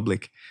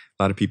republic.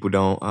 A lot of people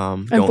don't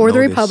and for the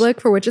republic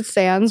for which it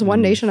stands,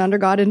 one nation under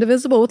God,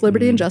 indivisible, with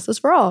liberty and justice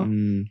for all.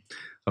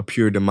 A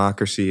pure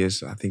democracy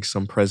is, I think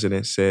some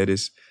president said,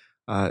 is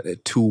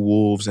two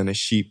wolves and a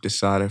sheep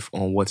deciding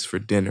on what's for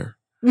dinner.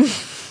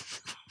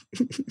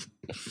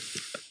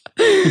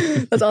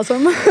 That's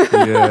awesome.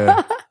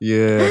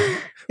 Yeah.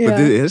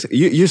 But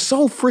you're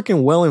so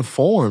freaking well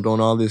informed on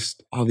all these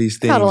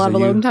things. I've had a lot of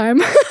alone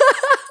time.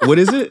 What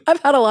is it?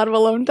 I've had a lot of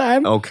alone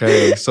time.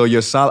 Okay, so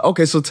you're solid.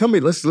 Okay, so tell me,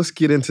 let's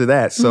get into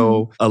that.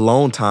 So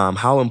alone time,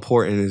 how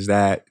important is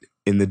that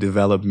in the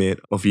development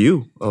of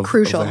you, of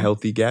a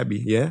healthy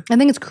Gabbie? Yeah, I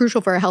think it's crucial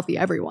for a healthy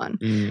everyone.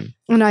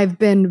 And I've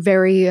been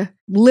very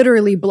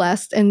literally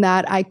blessed in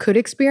that I could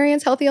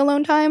experience healthy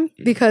alone time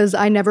because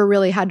I never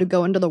really had to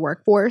go into the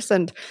workforce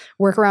and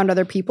work around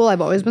other people. I've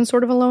always been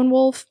sort of a lone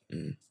wolf.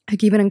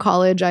 Like even in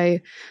college,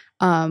 I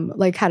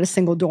like had a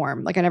single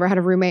dorm. Like I never had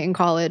a roommate in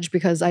college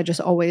because I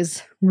just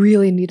always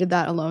really needed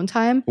that alone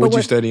time. What'd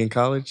you study in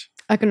college?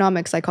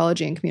 Economics,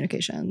 psychology, and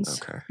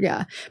communications. Okay.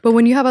 Yeah. But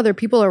when you have other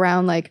people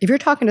around, like if you're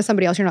talking to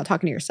somebody else, you're not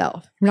talking to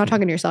yourself. You're not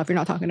talking to yourself. You're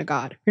not talking to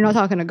God. You're not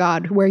talking to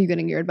God. Where are you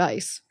getting your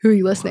advice? Who are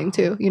you listening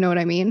to? You know what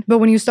I mean? But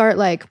when you start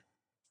like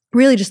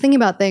really just thinking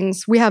about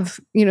things, we have,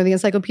 the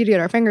encyclopedia at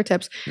our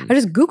fingertips. I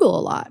just Google a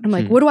lot. I'm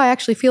like, what do I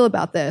actually feel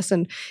about this?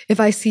 And if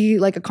I see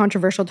like a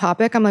controversial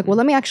topic, I'm like, well,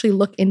 let me actually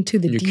look into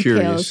the details.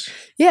 Curious.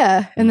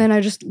 Yeah. And then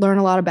I just learn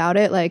a lot about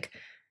it. Like,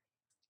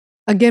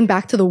 again,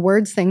 back to the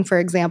words thing, for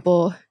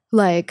example,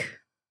 like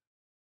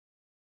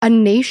a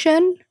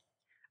nation,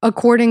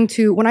 according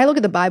to, when I look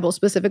at the Bible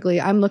specifically,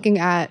 I'm looking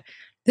at,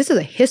 this is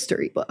a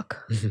history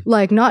book,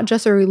 like not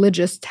just a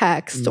religious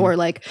text or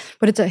like,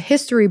 but it's a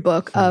history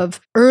book of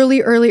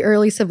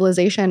early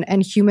civilization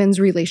and humans'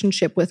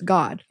 relationship with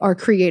God, our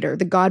creator,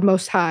 the God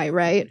Most High,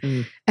 right?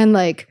 And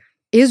like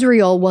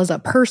Israel was a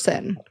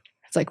person.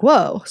 It's like,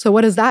 whoa, so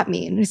what does that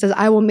mean? And he says,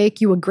 I will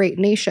make you a great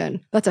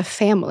nation. That's a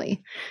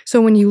family.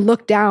 So when you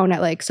look down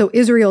at like, so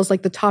Israel's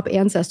like the top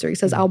ancestor. He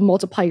says, I'll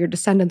multiply your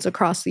descendants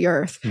across the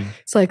earth.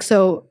 It's like,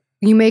 so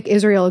you make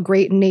Israel a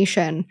great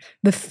nation.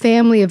 The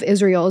family of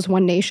Israel is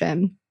one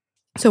nation.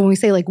 So when we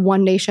say like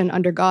one nation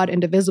under God,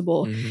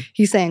 indivisible,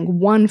 he's saying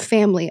one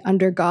family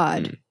under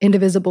God,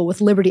 indivisible,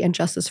 with liberty and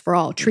justice for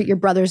all. Treat your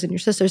brothers and your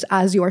sisters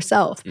as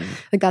yourself.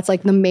 Like that's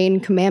like the main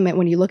commandment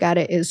when you look at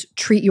it, is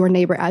treat your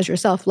neighbor as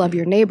yourself, love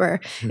your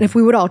neighbor. And if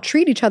we would all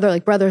treat each other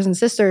like brothers and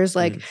sisters,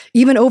 like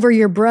even over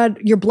your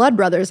blood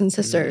brothers and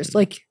sisters,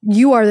 like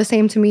you are the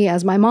same to me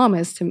as my mom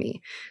is to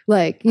me.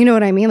 Like, you know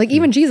what I mean? Like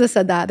even Jesus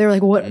said that. They're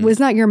like, what, was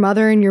not your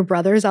mother and your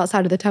brothers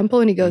outside of the temple?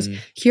 And he goes,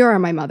 here are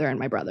my mother and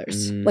my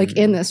brothers, like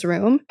in this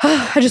room.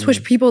 I just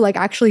wish people like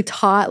actually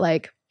taught,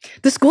 like,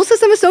 the school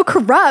system is so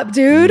corrupt,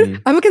 dude.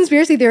 I'm a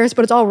conspiracy theorist,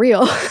 but it's all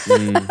real.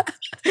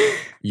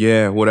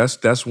 Yeah, well,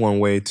 that's one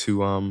way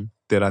to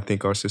that I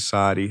think our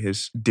society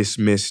has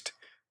dismissed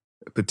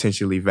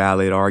potentially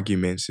valid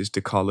arguments, is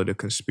to call it a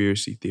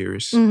conspiracy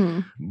theorist.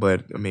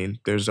 But I mean,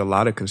 there's a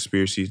lot of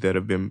conspiracies that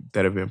have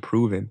been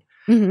proven.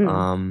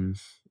 And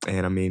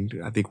I mean,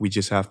 I think we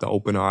just have to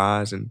open our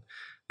eyes and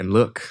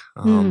look.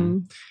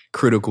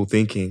 Critical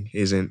thinking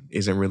isn't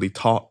really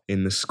taught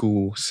in the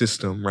school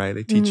system, right?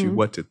 They teach you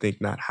what to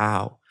think, not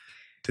how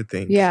to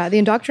think. Yeah, the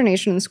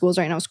indoctrination in schools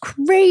right now is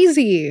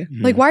crazy.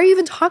 Like, why are you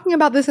even talking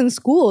about this in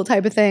school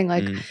type of thing?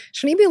 Like,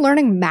 shouldn't you be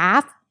learning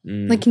math?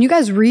 Like, can you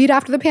guys read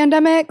after the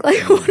pandemic?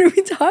 Like, what are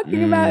we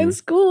talking about in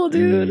school,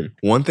 dude?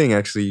 One thing,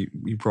 actually,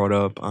 you brought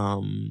up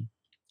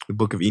the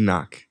Book of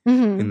Enoch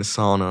in the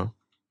sauna.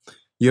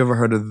 You ever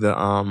heard of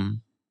the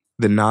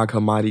Nag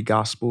Hammadi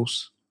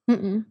Gospels?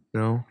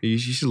 No, you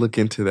should look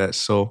into that.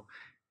 So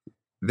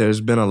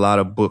there's been a lot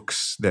of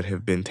books that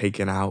have been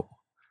taken out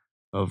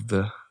of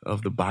the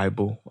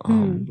Bible,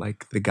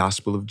 like the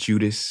Gospel of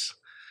Judas.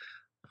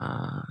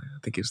 I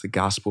think it's the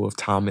Gospel of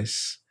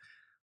Thomas.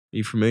 Are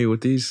you familiar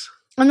with these?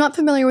 I'm not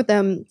familiar with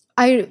them.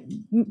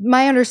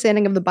 My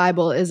understanding of the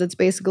Bible is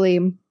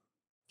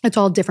it's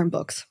all different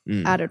books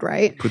added,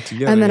 right? Put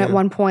together. And then at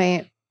one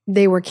point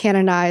they were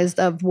canonized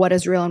of what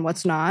is real and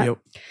what's not. Yep.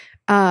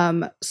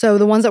 So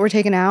the ones that were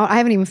taken out, I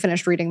haven't even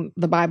finished reading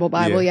the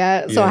Bible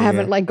yet. So I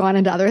haven't like gone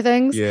into other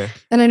things. Yeah.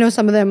 And I know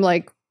some of them,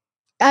 like,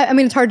 I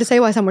mean, it's hard to say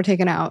why some were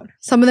taken out.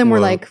 Some of them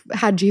were like,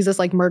 had Jesus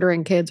like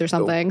murdering kids or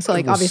something. So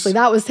like, obviously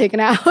that was taken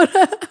out.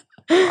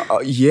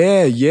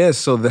 Yeah.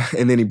 So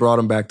and then he brought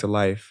him back to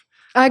life.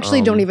 I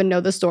actually don't even know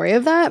the story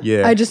of that.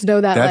 Yeah. I just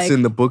know that that's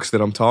in the books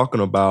that I'm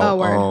talking about.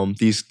 Oh,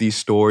 these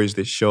stories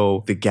that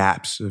show the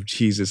gaps of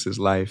Jesus's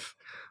life.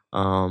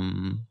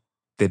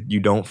 That you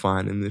don't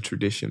find in the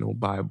traditional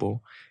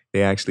Bible.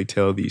 They actually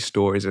tell these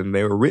stories, and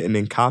they were written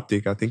in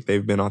Coptic. I think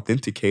they've been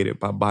authenticated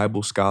by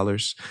Bible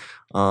scholars.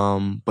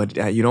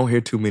 But you don't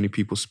hear too many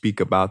people speak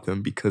about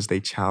them because they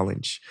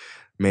challenge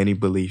many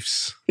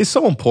beliefs. It's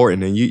so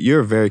important, and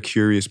you're a very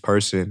curious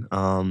person.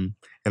 And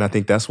I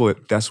think that's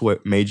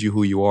what made you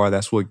who you are.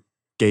 That's what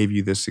gave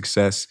you the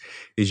success,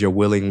 is your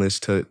willingness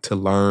to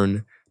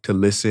learn, to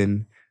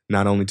listen,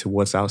 not only to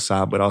what's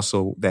outside, but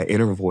also that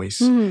inner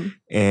voice.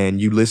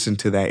 And you listen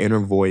to that inner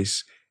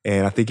voice.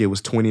 And I think it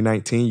was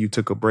 2019, you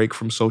took a break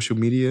from social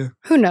media.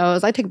 Who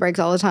knows? I take breaks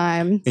all the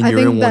time. And you're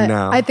in one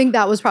now. I think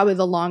that was probably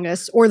the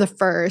longest or the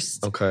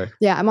first. Okay.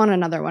 Yeah, I'm on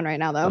another one right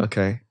now, though.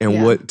 Okay.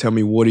 And tell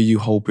me, what are you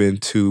hoping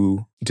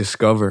to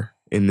discover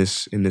in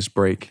this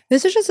break?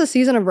 This is just a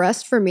season of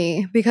rest for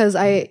me, because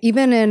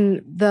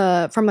even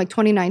from like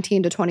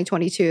 2019 to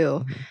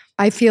 2022,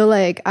 I feel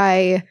like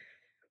I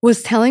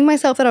was telling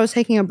myself that I was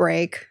taking a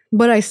break,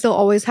 but I still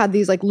always had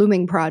these like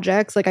looming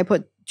projects. Like I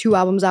put 2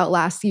 albums out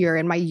last year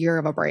in my year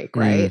of a break,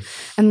 right?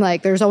 And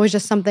like there's always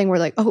just something where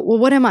like, oh, well,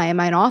 what am I? Am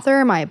I an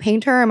author? Am I a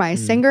painter? Am I a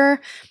singer?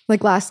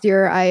 Like last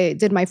year I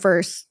did my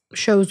first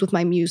shows with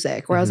my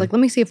music where I was like, let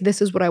me see if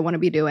this is what I want to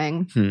be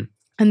doing.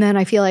 And then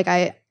I feel like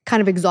I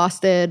kind of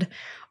exhausted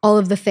all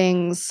of the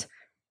things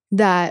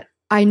that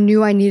I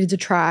knew I needed to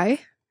try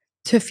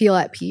to feel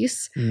at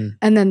peace.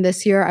 And then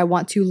this year I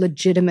want to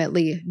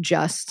legitimately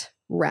just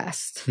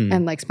rest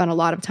and like spend a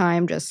lot of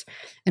time just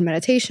in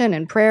meditation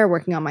and prayer,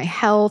 working on my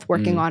health,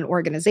 working on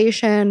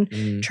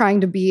organization, trying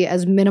to be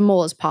as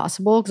minimal as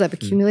possible, because I've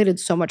accumulated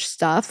so much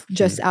stuff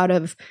just out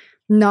of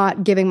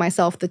not giving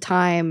myself the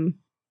time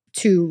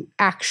to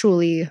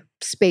actually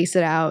space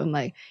it out and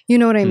like, you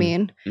know what I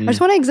mean? I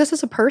just want to exist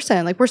as a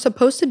person. Like we're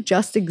supposed to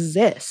just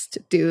exist,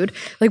 dude.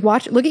 Like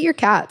look at your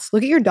cats,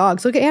 look at your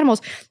dogs, look at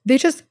animals. They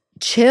just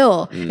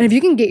chill. And if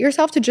you can get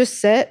yourself to just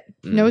sit,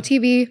 no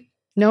TV,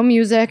 no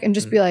music, and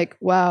just be like,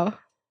 wow,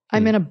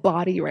 I'm in a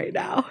body right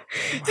now.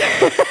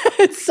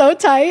 It's so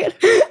tight.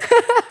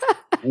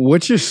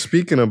 What you're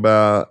speaking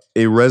about,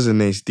 it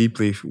resonates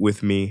deeply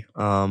with me.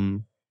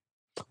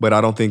 But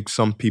I don't think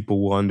some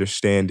people will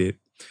understand it.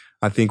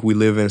 I think we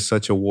live in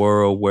such a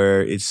world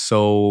where it's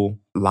so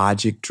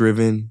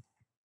logic-driven,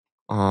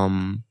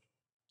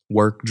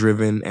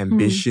 work-driven,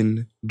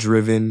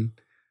 ambition-driven,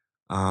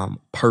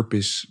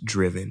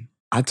 purpose-driven.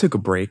 I took a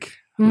break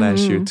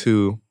last year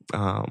too.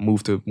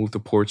 Moved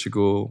to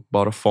Portugal,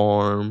 bought a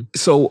farm.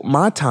 So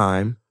my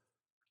time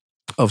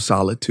of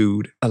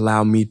solitude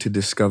allowed me to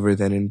discover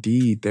that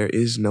indeed there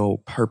is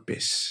no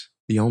purpose.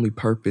 The only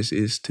purpose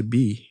is to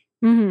be.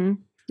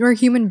 We're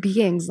human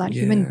beings, not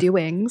human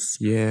doings.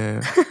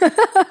 Yeah.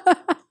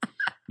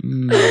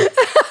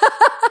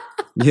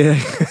 Yeah.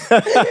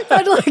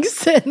 I'd like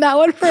sit in that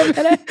one for a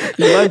minute.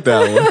 You like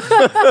that one.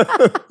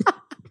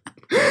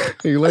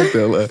 You like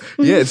that one.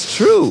 Yeah, it's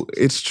true.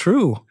 It's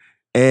true.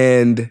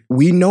 And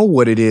we know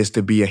what it is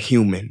to be a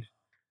human.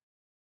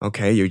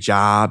 Okay, your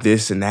job,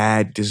 this and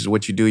that, this is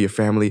what you do, your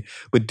family.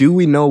 But do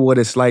we know what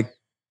it's like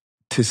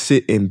to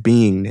sit in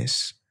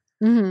beingness?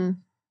 Mm-hmm.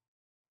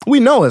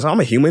 We know I'm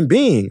a human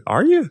being.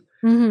 Are you?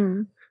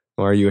 Mm-hmm.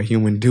 Or are you a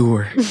human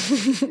doer?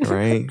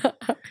 Right?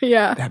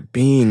 Yeah. That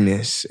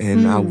beingness.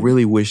 And I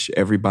really wish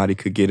everybody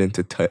could get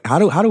into touch. How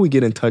do we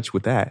get in touch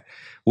with that?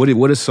 What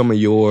are some of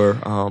your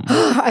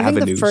I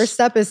think the first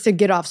step is to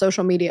get off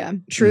social media.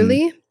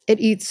 Truly, it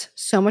eats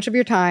so much of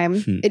your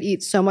time. It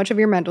eats so much of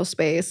your mental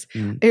space.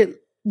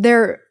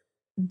 They're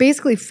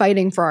basically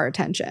fighting for our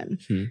attention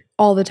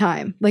all the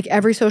time. Like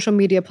every social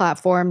media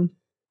platform.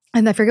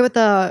 And I forget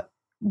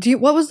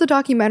what was the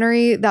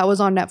documentary that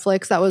was on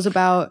Netflix that was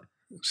about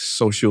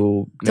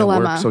Social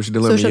dilemma.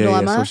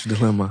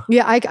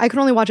 Yeah, I could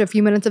only watch a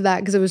few minutes of that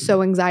because it was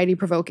so anxiety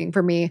provoking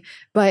for me.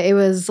 But it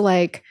was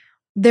like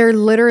they're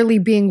literally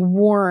being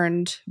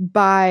warned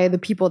by the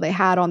people they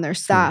had on their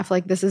staff.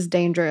 Like, this is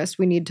dangerous.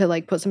 We need to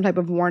like put some type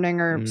of warning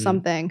or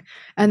something.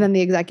 And then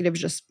the executives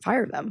just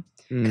fired them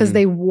because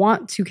they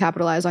want to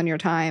capitalize on your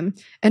time.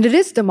 And it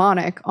is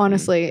demonic,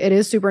 honestly. It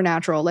is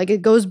supernatural. Like,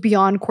 it goes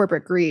beyond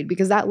corporate greed,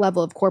 because that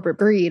level of corporate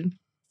greed,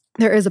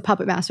 there is a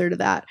puppet master to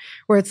that,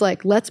 where it's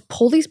like, let's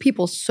pull these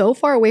people so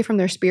far away from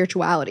their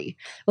spirituality.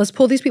 Let's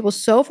pull these people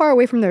so far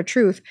away from their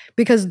truth,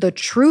 because the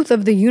truth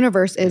of the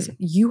universe is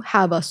you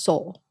have a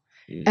soul.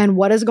 And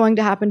what is going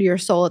to happen to your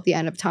soul at the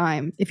end of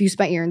time if you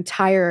spent your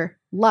entire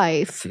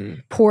life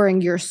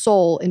pouring your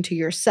soul into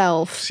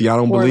yourself? See, I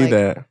don't believe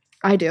that.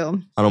 I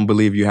do. I don't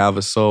believe you have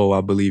a soul.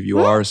 I believe you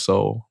are a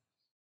soul.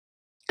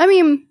 I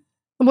mean,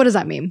 what does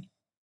that mean?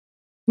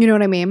 You know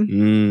what I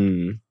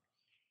mean?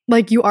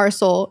 Like, you are a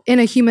soul in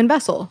a human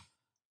vessel.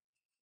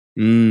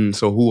 So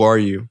who are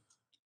you?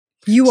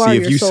 You are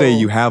your soul. See, if you say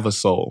you have a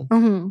soul,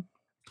 then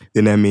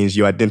that means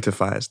you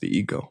identify as the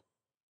ego.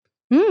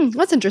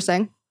 That's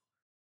interesting.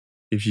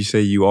 If you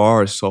say you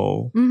are a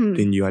soul,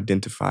 then you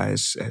identify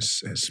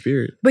as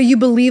spirit. But you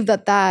believe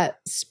that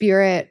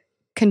spirit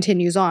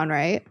continues on,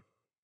 right?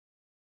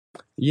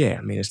 Yeah,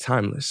 I mean, it's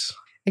timeless.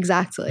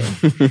 Exactly.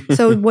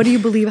 So what do you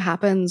believe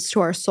happens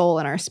to our soul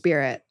and our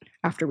spirit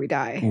after we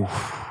die?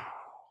 Oof.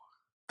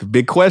 The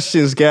big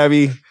questions,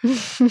 Gabbie.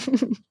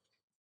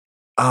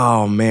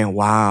 Oh, man,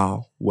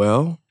 wow.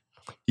 Well,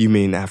 you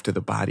mean after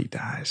the body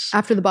dies?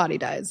 After the body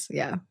dies,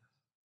 yeah.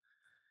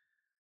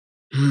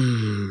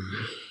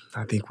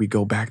 I think we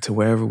go back to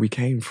wherever we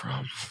came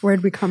from.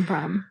 Where'd we come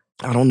from?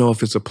 I don't know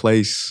if it's a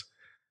place.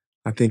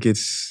 I think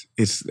it's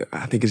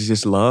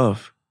just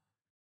love.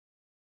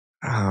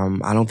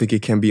 I don't think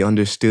it can be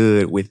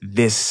understood with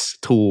this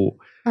tool.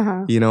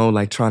 You know,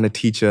 like trying to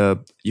teach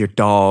your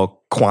dog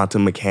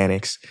quantum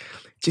mechanics.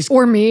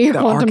 Or me,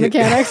 quantum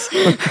mechanics.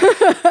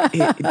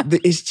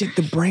 It's just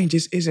the brain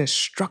just isn't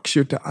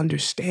structured to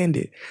understand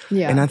it.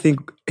 Yeah. And I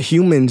think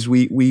humans,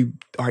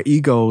 our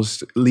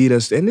egos lead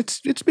us, and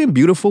it's been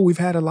beautiful. We've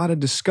had a lot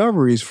of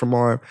discoveries from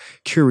our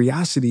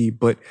curiosity,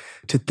 but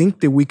to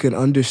think that we could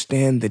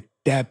understand the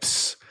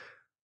depths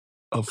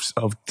of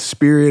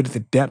spirit,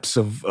 the depths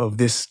of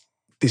this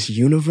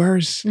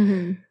universe,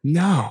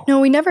 no,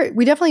 we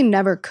definitely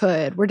never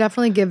could. We're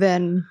definitely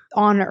given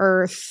on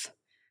Earth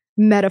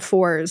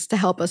metaphors to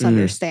help us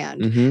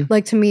understand.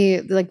 Like, to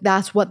me, like,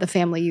 that's what the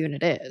family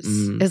unit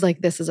is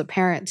like, this is a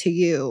parent to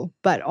you,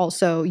 but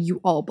also you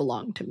all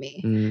belong to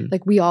me.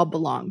 Like, we all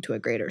belong to a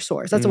greater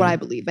source. That's what I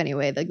believe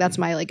anyway. Like, that's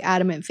my like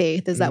adamant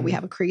faith, is that we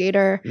have a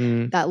creator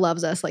that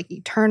loves us like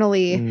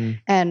eternally.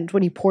 And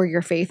when you pour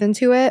your faith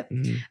into it,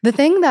 the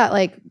thing that,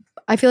 like,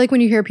 I feel like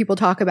when you hear people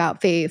talk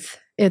about faith,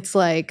 it's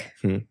like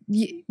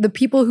the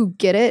people who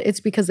get it, it's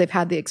because they've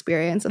had the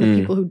experience, and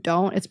the people who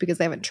don't, it's because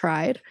they haven't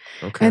tried.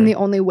 Okay. And the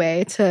only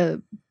way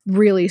to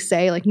really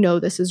say like, no,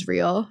 this is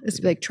real, is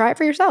to be like, try it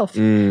for yourself.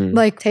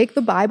 Like, take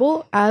the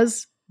Bible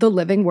as the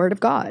living word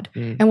of God.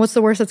 And what's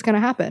the worst that's going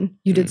to happen?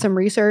 You did some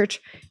research,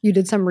 you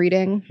did some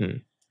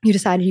reading, you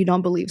decided you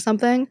don't believe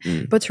something,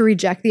 but to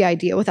reject the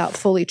idea without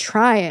fully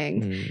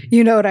trying,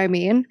 you know what I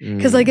mean?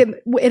 Because like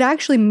it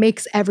actually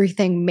makes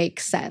everything make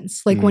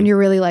sense. Like when you're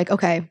really like,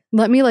 okay,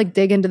 let me like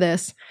dig into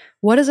this.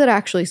 What does it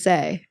actually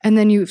say? And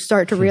then you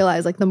start to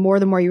realize, like, the more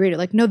you read it,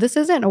 like, no, this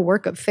isn't a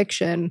work of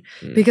fiction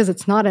because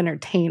it's not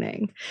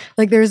entertaining.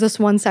 Like, there's this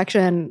one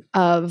section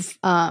of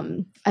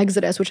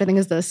Exodus, which I think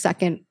is the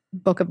second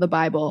book of the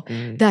Bible,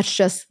 that's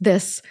just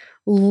this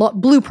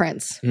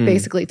blueprints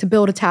basically to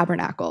build a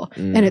tabernacle.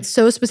 And it's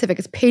so specific.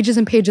 It's pages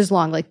and pages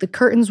long. Like, the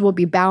curtains will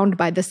be bound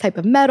by this type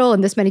of metal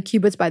and this many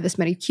cubits by this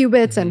many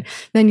cubits. And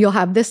then you'll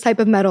have this type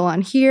of metal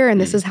on here.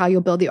 And this is how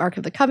you'll build the Ark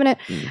of the Covenant.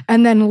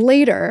 And then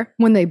later,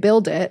 when they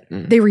build it,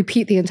 they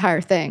repeat the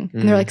entire thing.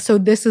 And they're like, so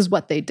this is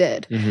what they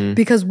did.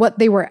 Because what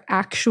they were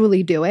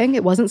actually doing,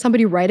 it wasn't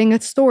somebody writing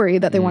a story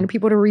that they wanted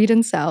people to read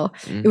and sell.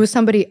 It was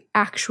somebody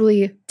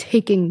actually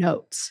taking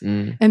notes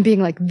and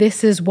being like,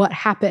 this is what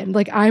happened.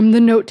 Like, I'm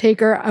the note taker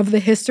maker of the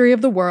history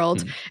of the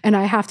world, and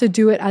I have to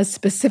do it as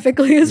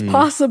specifically as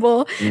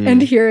possible,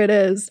 and here it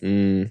is.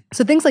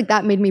 So things like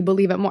that made me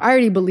believe it more. I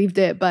already believed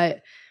it,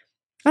 but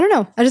I don't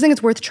know. I just think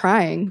it's worth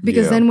trying,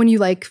 because then when you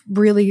like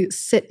really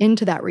sit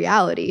into that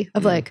reality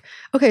of like,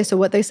 okay, so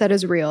what they said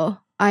is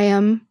real. I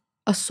am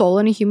a soul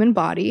in a human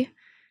body.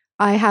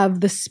 I have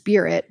the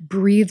spirit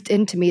breathed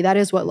into me. That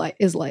is what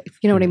is life.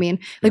 You know what I mean?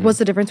 Like, what's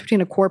the difference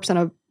between a corpse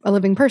and a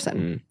living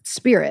person?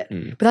 Spirit.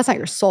 But that's not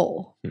your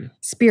soul.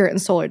 Spirit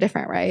and soul are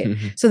different, right?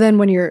 So then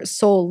when your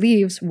soul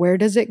leaves, where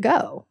does it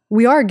go?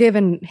 We are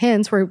given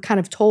hints. We're kind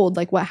of told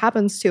like what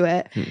happens to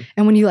it.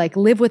 And when you like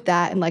live with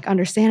that and like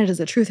understand it as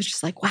a truth, it's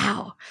just like,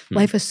 wow,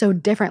 life is so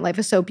different. Life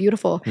is so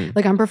beautiful.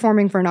 Like, I'm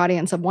performing for an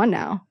audience of one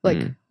now. Like,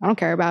 I don't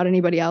care about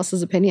anybody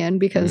else's opinion,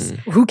 because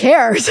who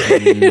cares?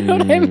 You know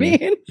what I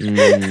mean?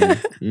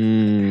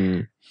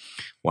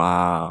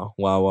 Wow.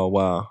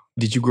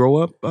 Did you grow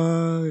up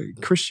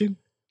Christian?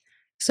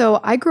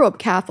 So I grew up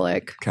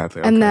Catholic.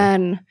 And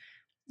then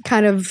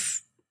kind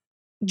of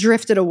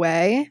drifted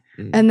away,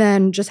 and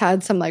then just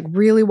had some like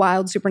really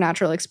wild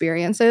supernatural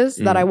experiences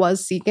that I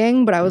was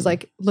seeking, but I was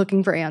like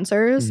looking for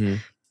answers,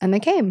 and they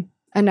came.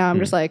 And now I'm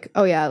just like,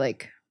 oh yeah,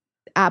 like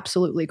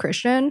absolutely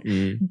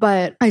Christian.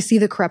 But I see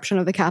the corruption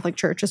of the Catholic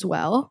Church as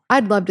well.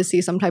 I'd love to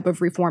see some type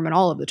of reform in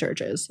all of the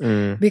churches,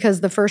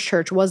 because the first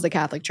church was the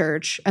Catholic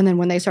Church. And then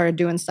when they started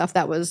doing stuff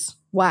that was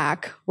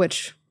whack,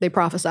 which they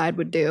prophesied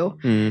would do,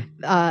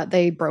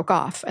 they broke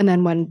off. And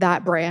then when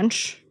that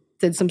branch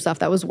did some stuff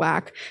that was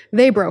whack,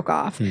 they broke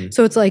off.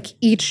 So it's like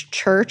each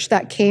church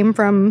that came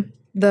from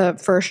the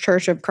first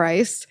church of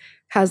Christ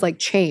has like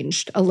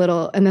changed a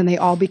little, and then they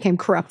all became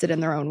corrupted in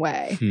their own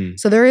way.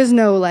 So there is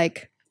no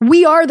like,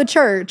 we are the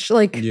church,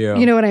 like,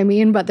 you know what I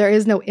mean? But there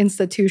is no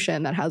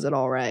institution that has it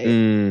all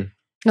right.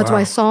 That's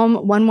why Psalm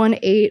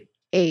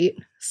 118:8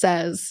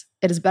 says,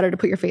 it is better to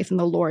put your faith in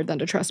the Lord than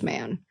to trust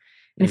man.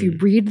 And if you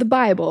read the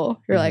Bible,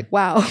 you're like,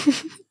 wow,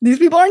 these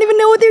people don't even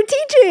know what they're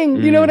teaching.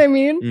 You know what I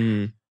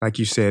mean? Like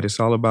you said, it's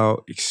all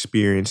about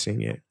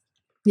experiencing it.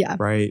 Yeah.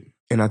 Right?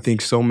 And I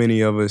think so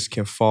many of us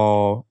can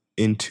fall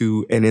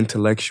into an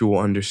intellectual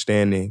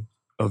understanding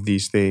of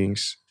these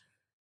things,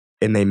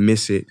 and they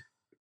miss it.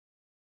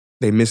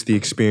 They miss the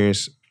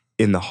experience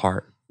in the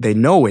heart. They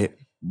know it,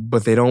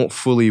 but they don't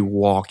fully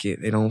walk it.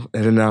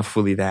 They're not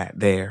fully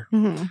there.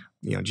 You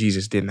know,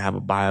 Jesus didn't have a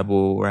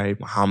Bible, right?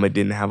 Muhammad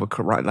didn't have a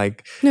Quran.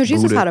 Like, no,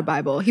 Jesus Buddha had a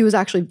Bible. He was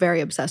actually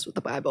very obsessed with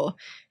the Bible.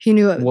 He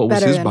knew it better. What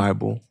was his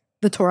Bible?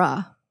 The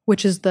Torah,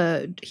 which is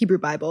the Hebrew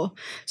Bible.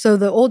 So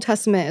the Old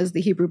Testament is the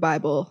Hebrew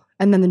Bible,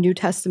 and then the New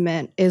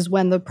Testament is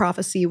when the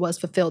prophecy was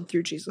fulfilled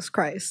through Jesus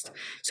Christ.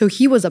 So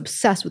he was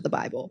obsessed with the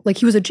Bible. Like,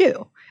 he was a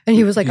Jew, and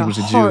he was like a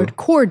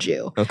hardcore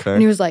Jew. Okay. And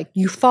he was like,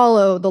 you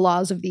follow the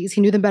laws of these. He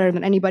knew them better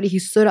than anybody. He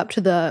stood up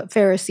to the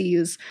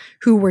Pharisees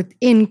who were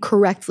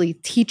incorrectly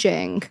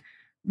teaching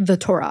the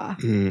Torah.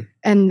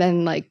 And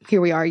then like,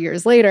 here we are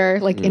years later,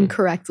 like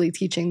incorrectly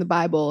teaching the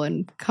Bible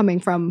and coming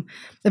from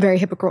a very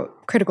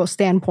hypocritical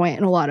standpoint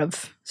in a lot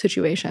of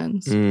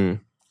situations.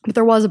 But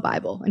there was a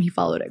Bible, and he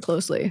followed it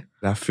closely.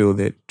 I feel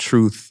that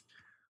truth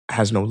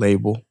has no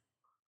label,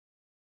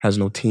 has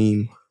no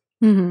team.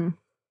 It's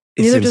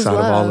Neither inside does of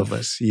all love. of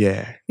us.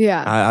 Yeah.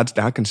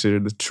 I consider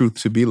the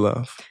truth to be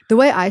love. The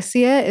way I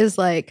see it is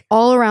like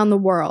all around the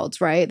world,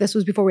 right? This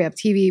was before we have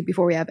TV,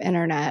 before we have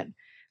internet.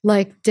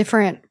 Like,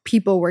 different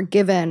people were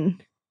given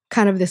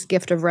kind of this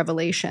gift of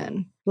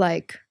revelation,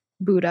 like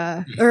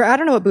Buddha, or I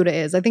don't know what Buddha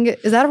is. I think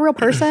is that a real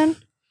person?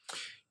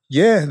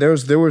 Yeah, there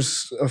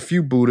was a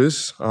few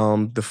Buddhas.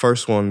 The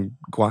first one,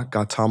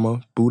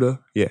 Gautama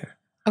Buddha. Yeah.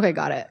 Okay,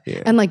 got it.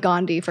 Yeah. And like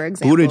Gandhi, for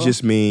example. Buddha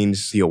just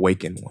means the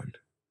awakened one.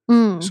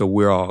 So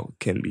we're all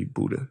can be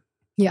Buddha.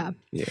 Yeah.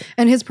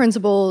 And his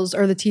principles,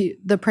 or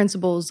the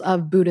principles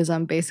of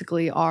Buddhism,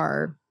 basically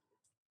are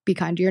be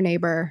kind to your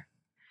neighbor.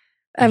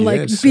 And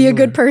like be a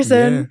good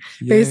person,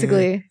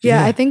 basically.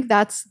 Yeah, I think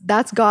that's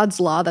God's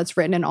law that's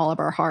written in all of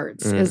our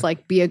hearts, is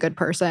like be a good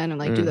person and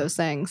like do those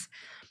things.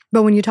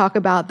 But when you talk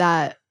about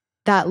that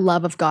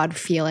love of God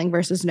feeling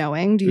versus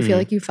knowing, do you feel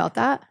like you felt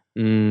that?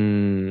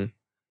 Feeling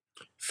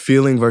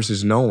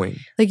versus knowing.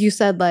 Like you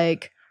said,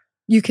 like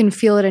you can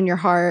feel it in your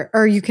heart,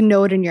 or you can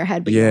know it in your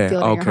head, but you don't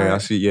feel it in your heart. Okay, I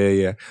see.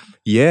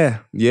 Yeah.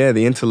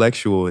 The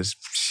intellectual is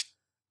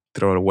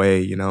throw it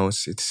away. You know,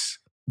 it's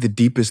the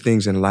deepest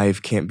things in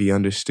life can't be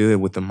understood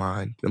with the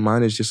mind. The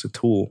mind is just a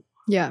tool.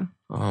 Yeah.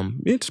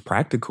 It's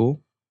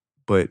practical,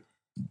 but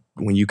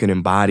when you can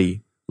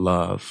embody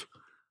love,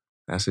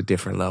 that's a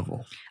different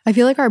level. I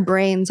feel like our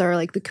brains are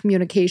like the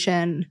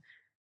communication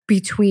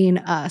between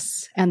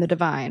us and the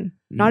divine.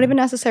 Not even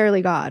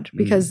necessarily God,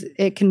 because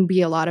it can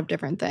be a lot of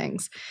different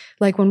things.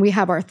 Like when we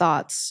have our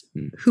thoughts,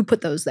 who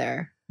put those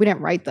there? We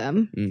didn't write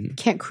them. We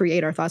can't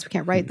create our thoughts. We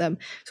can't write them.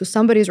 So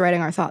somebody's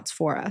writing our thoughts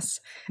for us.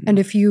 And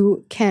if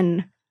you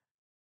can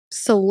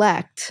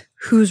select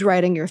who's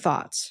writing your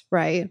thoughts,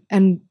 right?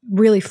 And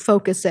really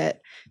focus it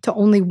to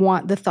only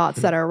want the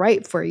thoughts that are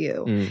right for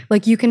you.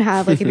 Like you can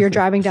have, like if you're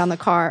driving down the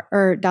car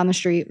or down the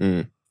street,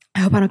 I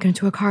hope I don't get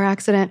into a car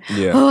accident.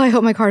 Yeah. Oh, I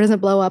hope my car doesn't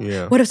blow up.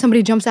 Yeah. What if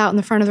somebody jumps out in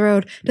the front of the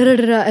road?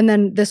 And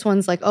then this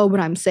one's like, oh, but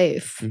I'm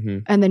safe. Mm-hmm.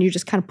 And then you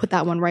just kind of put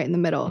that one right in the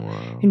middle.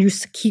 Wow. And you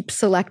keep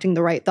selecting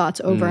the right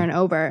thoughts over and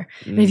over.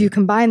 And if you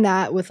combine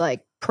that with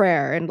like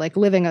prayer and like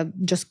living a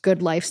just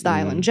good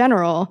lifestyle in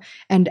general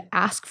and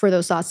ask for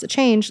those thoughts to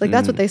change, like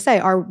that's what they say,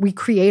 we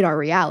create our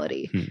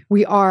reality.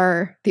 We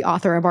are the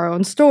author of our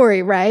own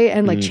story, right?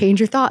 And like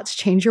change your thoughts,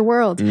 change your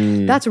world.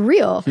 That's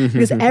real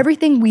because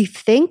everything we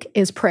think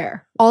is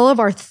prayer. All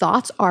of our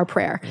thoughts are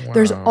prayer. Wow.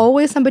 There's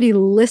always somebody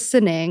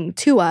listening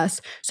to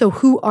us. So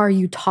who are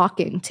you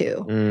talking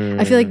to?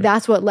 I feel like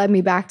that's what led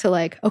me back to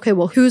like, okay,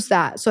 well, who's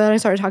that? So then I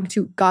started talking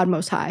to God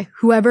Most High,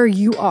 whoever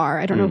you are.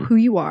 I don't know who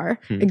you are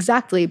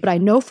exactly, but I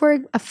know for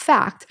a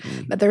fact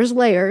that there's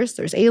layers,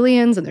 there's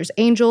aliens and there's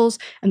angels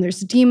and there's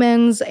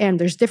demons and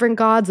there's different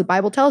gods. The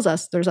Bible tells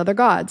us there's other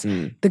gods.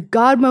 The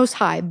God Most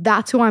High,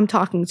 that's who I'm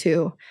talking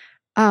to.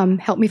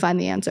 Help me find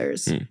the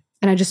answers.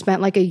 And I just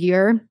spent like a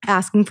year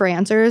asking for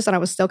answers and I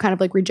was still kind of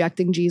like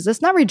rejecting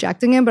Jesus. Not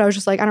rejecting him, but I was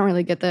just like, I don't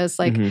really get this.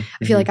 Like,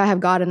 I feel like I have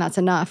God and that's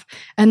enough.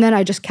 And then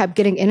I just kept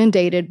getting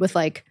inundated with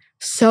like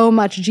so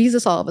much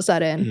Jesus all of a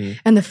sudden.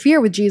 And the fear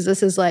with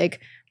Jesus is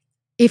like,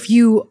 if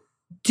you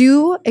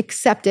do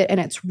accept it and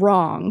it's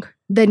wrong,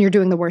 then you're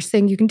doing the worst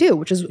thing you can do,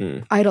 which is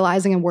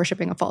idolizing and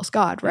worshiping a false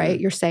God, right?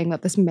 You're saying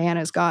that this man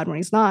is God when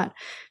he's not.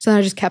 So then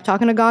I just kept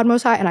talking to God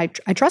Most High and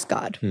I trust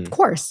God. Of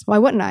course. Why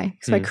wouldn't I?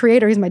 He's my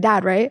creator. He's my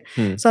dad, right?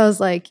 So I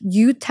was like,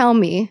 you tell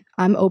me,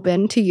 I'm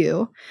open to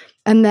you.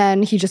 And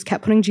then he just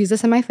kept putting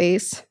Jesus in my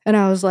face. And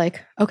I was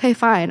like, okay,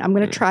 fine. I'm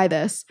going to try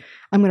this.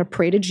 I'm going to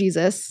pray to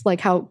Jesus,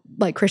 like how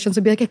like Christians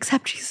would be like,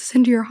 accept Jesus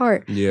into your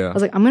heart. Yeah. I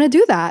was like, I'm going to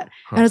do that.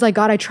 And I was like,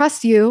 God, I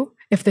trust you.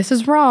 If this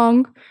is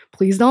wrong,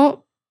 please don't,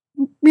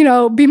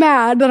 be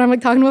mad that I'm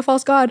like talking to a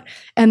false God.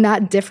 And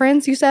that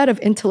difference you said of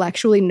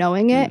intellectually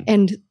knowing it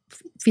and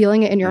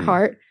feeling it in your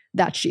heart,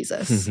 that's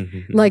Jesus.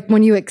 Like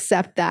when you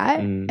accept that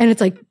and it's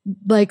like,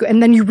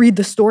 and then you read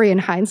the story in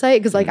hindsight,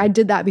 because like I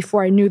did that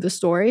before I knew the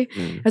story.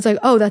 It's like,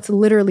 oh, that's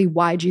literally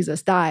why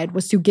Jesus died,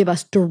 was to give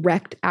us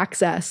direct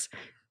access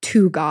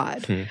to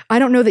God. I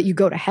don't know that you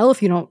go to hell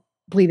if you don't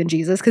believe in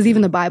Jesus, because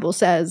even the Bible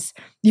says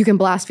you can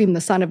blaspheme the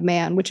Son of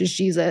Man, which is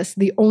Jesus.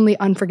 The only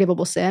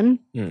unforgivable sin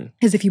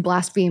is if you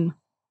blaspheme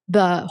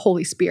the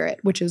Holy Spirit,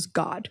 which is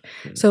God.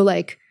 So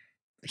like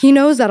he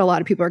knows that a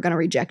lot of people are going to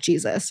reject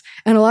Jesus,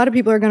 and a lot of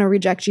people are going to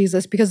reject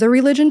Jesus because their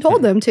religion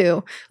told them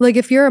to. Like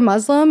if you're a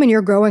Muslim and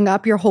you're growing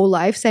up your whole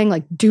life saying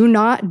like, do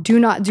not, do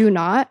not, do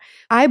not.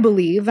 I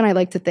believe, and I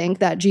like to think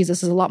that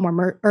Jesus is a lot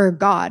more, or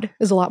God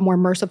is a lot more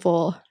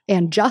merciful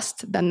and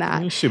just than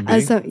that. It should be.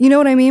 You know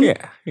what I mean?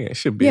 Yeah, it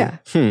should be. Yeah,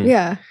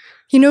 yeah.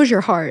 He knows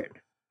your heart.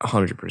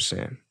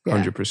 100%.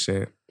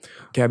 100%.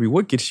 Gabbie,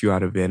 what gets you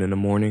out of bed in the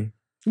morning?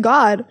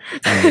 God,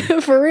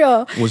 for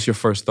real. What's your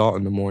first thought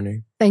in the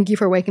morning? Thank you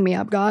for waking me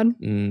up, God.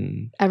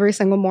 Every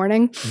single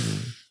morning.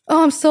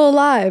 Oh, I'm still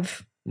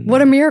alive.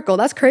 What a miracle.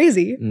 That's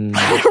crazy.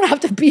 I don't have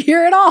to be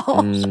here at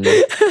all.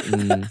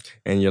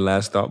 And your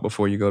last thought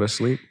before you go to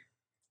sleep?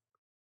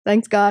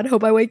 Thanks, God.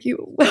 Hope I wake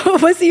you.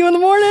 Hope I see you in the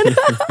morning.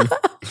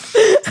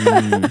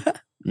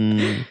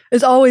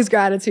 It's always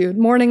gratitude.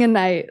 Morning and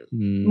night.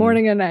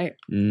 Morning and night.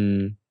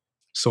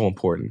 So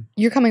important.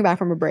 You're coming back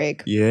from a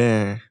break.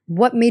 Yeah.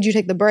 What made you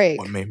take the break?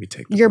 What made me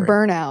take the break? Your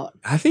burnout.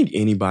 I think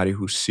anybody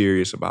who's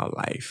serious about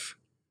life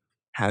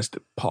has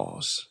to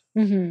pause,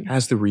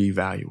 has to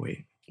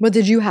reevaluate. But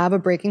did you have a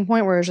breaking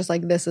point where it's just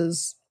like, this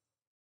is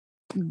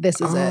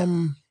it?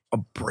 A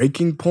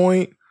breaking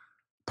point?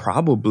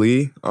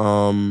 Probably.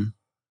 I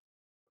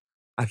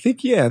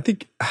think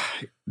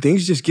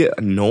things just get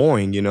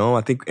annoying,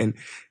 I think, and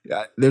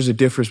there's a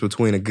difference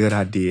between a good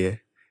idea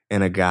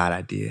and a God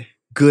idea.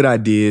 Good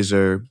ideas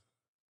are,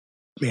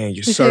 man,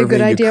 you're serving. A good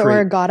idea or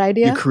a God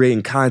idea? You're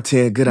creating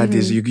content. Good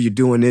ideas, you're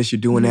doing this,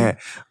 you're doing that.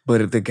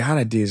 But if the God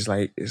idea is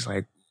like,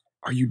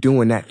 are you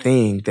doing that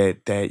thing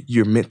that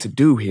you're meant to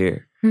do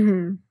here?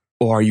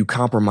 Or are you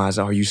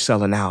compromising? Are you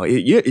selling out?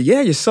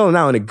 You're selling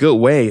out in a good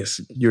way.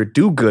 You're a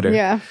do-gooder.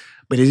 Yeah.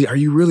 But are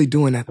you really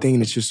doing that thing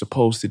that you're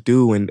supposed to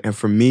do? And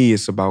for me,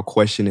 it's about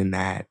questioning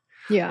that.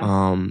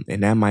 Yeah.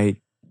 And that might,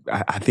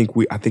 I think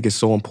it's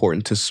so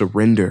important to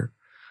surrender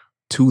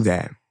to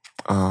that.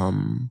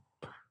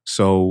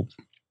 So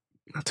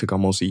I took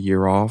almost a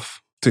year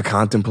off to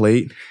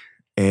contemplate.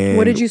 And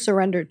what did you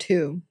surrender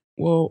to?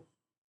 Well,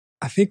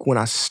 I think when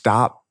I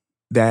stopped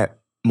that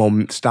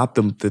moment, stopped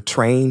the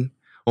train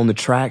on the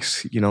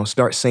tracks,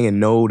 start saying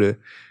no to,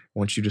 I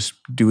want you to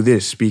do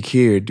this, speak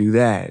here, do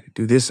that,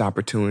 do this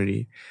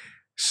opportunity.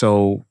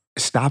 So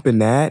stopping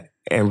that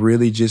and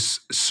really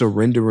just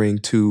surrendering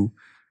to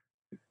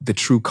the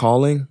true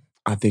calling,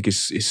 I think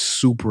is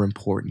super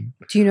important.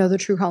 Do you know the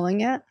true calling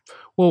yet?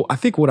 Well, I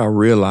think what I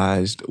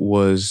realized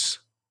was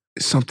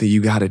something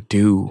you got to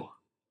do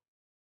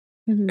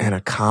and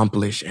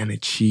accomplish and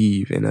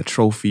achieve, and a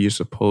trophy you're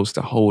supposed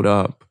to hold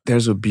up.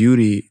 There's a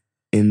beauty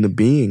in the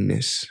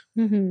beingness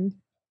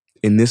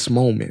in this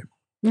moment.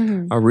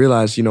 I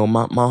realized,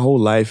 my whole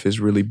life has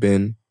really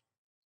been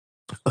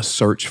a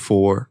search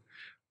for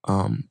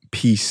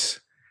peace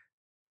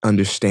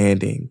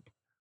understanding,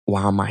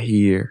 why am I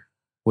here?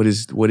 What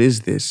is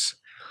this?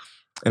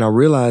 And I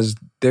realized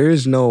there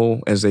is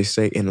no, as they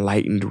say,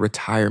 enlightened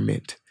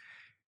retirement.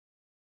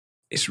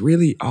 It's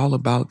really all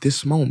about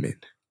this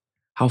moment.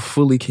 How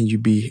fully can you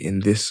be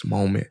in this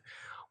moment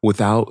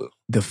without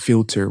the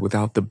filter,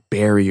 without the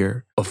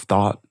barrier of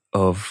thought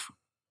of,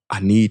 I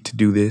need to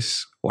do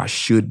this or I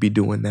should be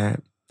doing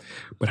that.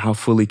 But how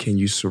fully can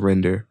you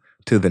surrender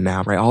to the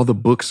now, right? All the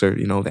books are,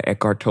 the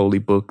Eckhart Tolle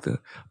book, The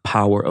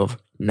Power of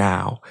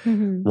Now.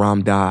 Mm-hmm.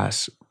 Ram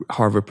Dass,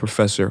 Harvard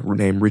professor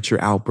named Richard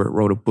Alpert,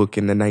 wrote a book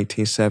in the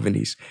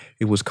 1970s.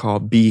 It was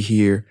called Be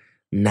Here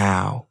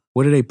Now.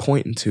 What are they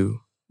pointing to?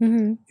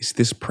 Mm-hmm. It's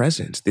this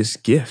presence, this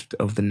gift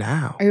of the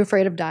now. Are you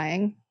afraid of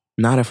dying?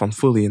 Not if I'm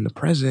fully in the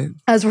present.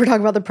 As we're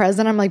talking about the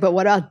present, I'm like, but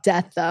what about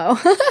death though?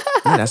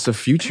 Yeah, that's the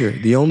future.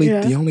 The only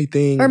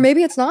thing. Or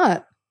maybe it's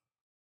not,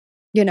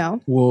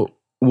 Well,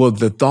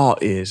 the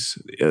thought is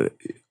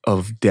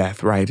of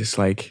death, right? It's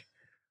like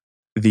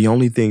the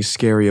only thing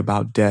scary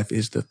about death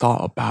is the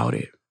thought about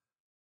it.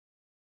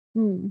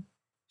 You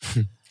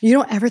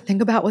don't ever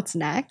think about what's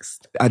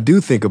next? I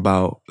do think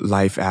about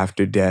life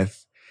after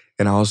death,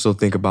 and I also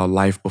think about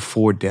life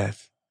before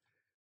death.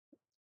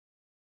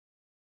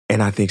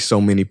 And I think so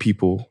many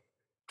people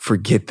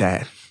forget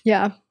that.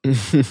 Yeah.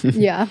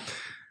 Yeah.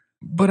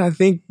 But I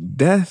think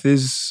death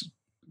is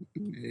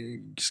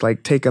it's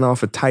like taking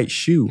off a tight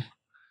shoe.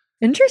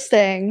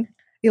 Interesting.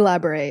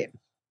 Elaborate.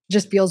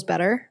 Just feels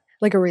better,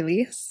 like a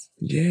release.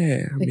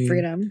 Yeah. Like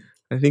freedom.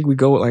 I think we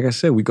go, like I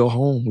said, we go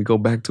home. We go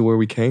back to where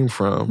we came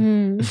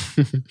from.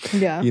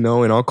 Yeah. In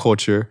our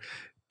culture,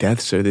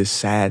 deaths are this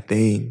sad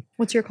thing.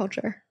 What's your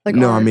culture? In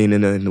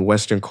the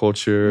Western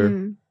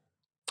culture,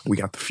 we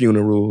got the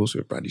funerals,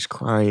 everybody's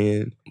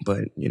crying.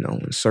 But,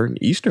 in certain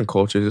Eastern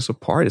cultures,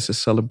 it's a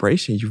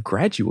celebration. You've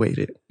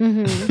graduated.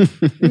 Mm-hmm.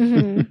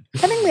 Mm-hmm.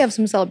 I think we have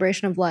some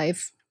celebration of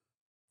life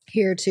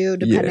here too,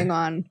 depending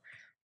on,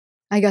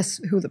 I guess,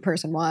 who the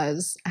person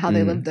was, how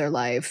they lived their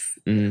life,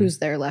 who's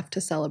there left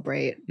to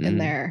celebrate in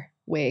their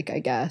wake, I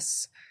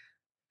guess.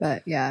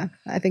 But yeah,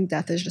 I think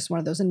death is just one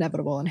of those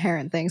inevitable,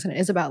 inherent things, and it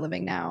is about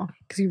living now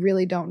because you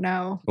really don't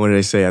know. What do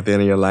they say at the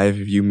end of your life?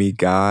 If you meet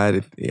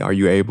God, are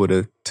you able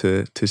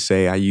to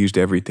say, "I used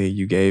everything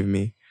you gave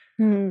me"?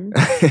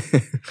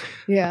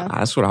 Yeah,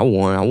 that's what I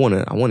want.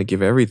 I want to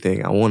give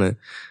everything. I want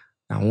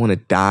to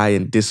die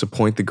and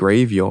disappoint the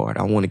graveyard.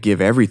 I want to give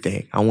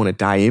everything. I want to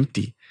die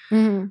empty,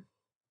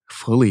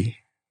 fully.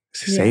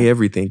 Say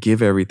everything,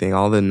 give everything,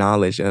 all the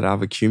knowledge that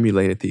I've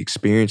accumulated, the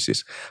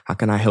experiences. How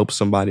can I help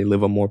somebody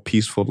live a more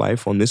peaceful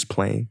life on this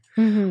plane?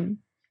 Mm-hmm.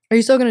 Are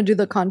you still going to do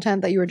the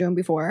content that you were doing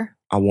before?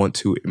 I want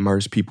to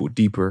immerse people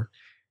deeper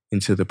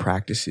into the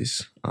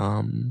practices.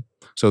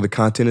 So the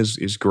content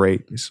is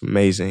great. It's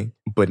amazing.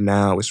 But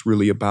now it's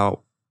really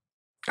about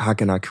how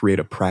can I create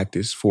a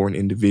practice for an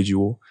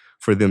individual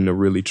for them to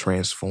really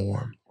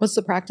transform. What's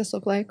the practice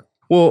look like?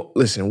 Well,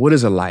 listen, what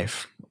is a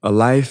life? A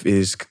life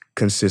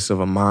consists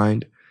of a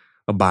mind,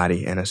 a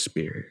body, and a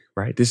spirit,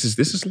 right? This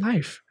is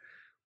life.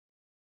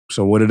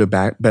 So what are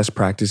the best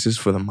practices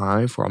for the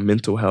mind, for our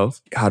mental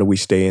health? How do we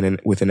stay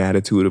with an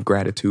attitude of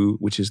gratitude,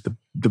 which is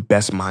the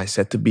best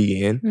mindset to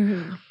be in?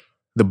 Mm-hmm.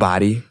 The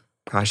body,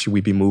 how should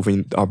we be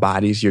moving our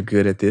bodies? You're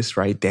good at this,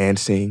 right?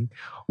 Dancing,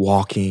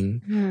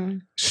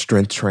 walking,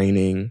 strength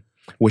training.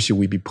 What should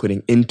we be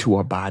putting into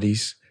our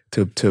bodies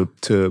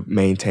to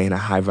maintain a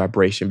high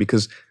vibration?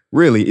 Because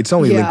really, it's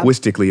only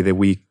linguistically that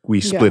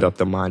we split up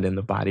the mind and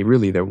the body.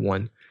 Really, they're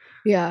one.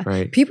 Yeah.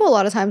 Right. People a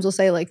lot of times will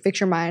say like fix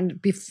your mind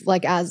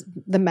as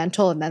the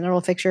mental and then it'll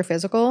fix your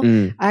physical.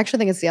 I actually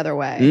think it's the other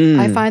way.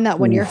 I find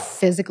that when you're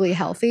physically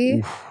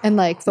healthy and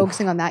like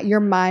focusing on that, your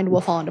mind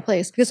will fall into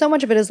place because so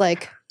much of it is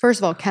like, first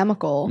of all,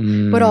 chemical,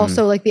 but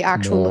also like the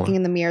actual looking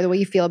in the mirror, the way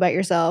you feel about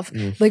yourself.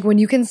 Like when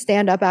you can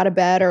stand up out of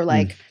bed or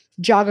like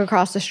jog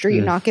across the street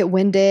and not get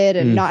winded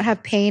and not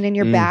have pain in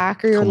your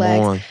back or your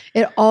legs.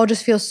 It all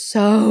just feels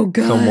so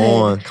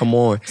good. Come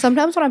on.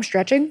 Sometimes when I'm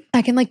stretching,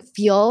 I can like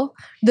feel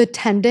the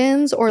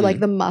tendons or like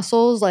the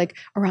muscles like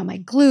around my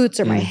glutes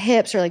or my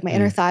hips or like my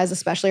inner thighs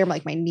especially or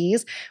like my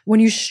knees. When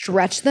you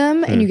stretch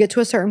them and you get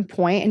to a certain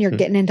point and you're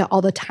getting into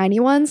all the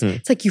tiny ones,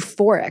 it's like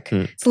euphoric.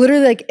 It's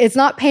literally like, it's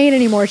not pain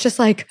anymore. It's just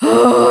like,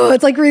 oh,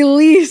 it's like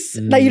release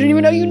that you didn't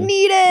even know you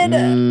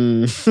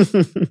needed.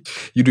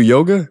 You do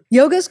yoga?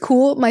 Yoga's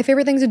cool. My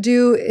favorite thing to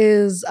do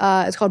is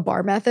it's called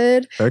bar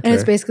method. Okay. And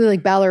it's basically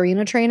like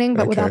ballerina training,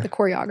 but without the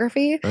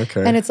choreography.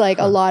 Okay. And it's like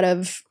a lot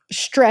of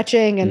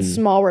stretching and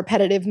small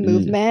repetitive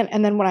movement.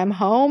 And then when I'm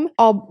home,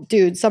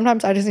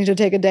 sometimes I just need to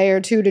take a day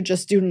or two to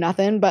just do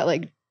nothing but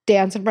like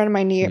dance in front of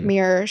my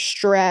mirror,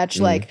 stretch,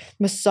 like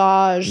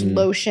massage,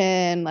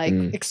 lotion, like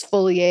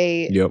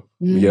exfoliate.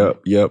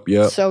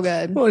 Yep. So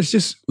good. Well, it's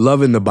just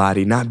loving the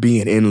body, not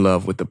being in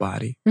love with the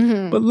body,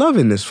 but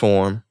loving this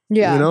form.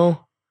 Yeah.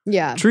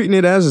 Yeah. Treating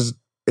it as,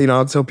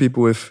 I'll tell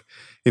people if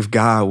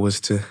God was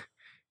to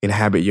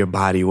inhabit your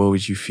body, what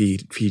would you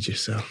feed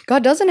yourself?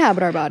 God does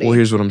inhabit our body. Well,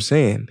 here's what I'm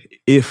saying.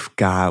 If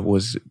God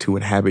was to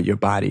inhabit your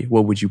body,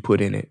 what would you put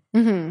in it?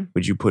 Mm-hmm.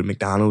 Would you put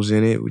McDonald's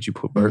in it? Would you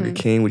put Burger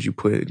King? Would you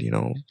put,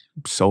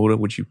 soda?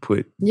 Would you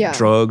put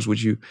drugs?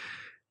 Would you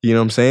know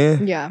what I'm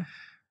saying? Yeah.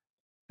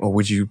 Or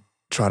would you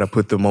try to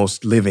put the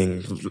most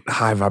living,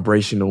 high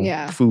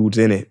vibrational foods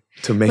in it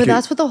to make it? But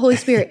that's what the Holy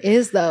Spirit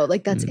is, though.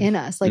 Like, that's in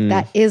us. Like,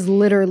 that is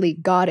literally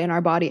God in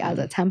our body as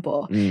a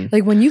temple.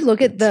 Like, when you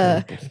look at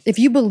if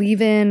you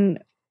believe in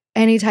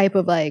any type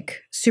of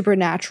like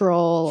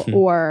supernatural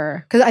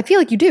or, because I feel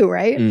like you do,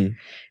 right?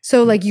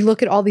 So like you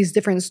look at all these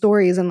different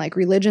stories and like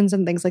religions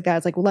and things like that.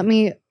 It's like, well, let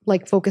me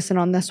like focus in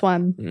on this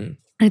one.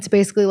 And it's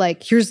basically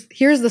like, here's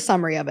the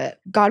summary of it.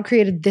 God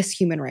created this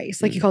human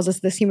race. Like he calls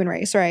us this human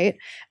race, right?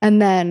 And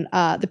then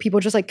the people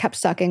just like kept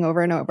sucking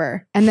over and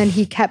over. And then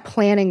he kept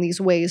planning these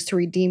ways to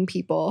redeem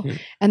people.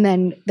 And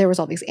then there was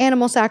all these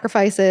animal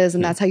sacrifices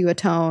and that's how you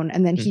atone.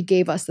 And then he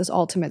gave us this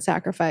ultimate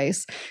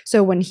sacrifice.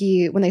 So when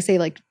they say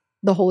like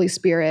the Holy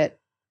Spirit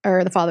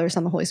or the Father,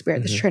 Son, the Holy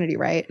Spirit, this Trinity,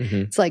 right?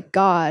 It's like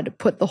God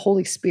put the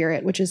Holy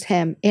Spirit, which is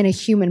him, in a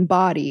human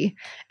body.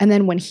 And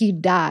then when he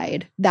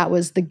died, that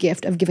was the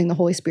gift of giving the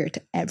Holy Spirit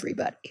to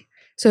everybody.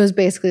 So it's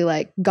basically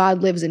like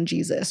God lives in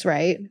Jesus,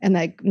 right? And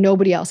like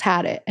nobody else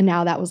had it. And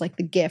now that was like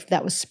the gift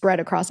that was spread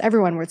across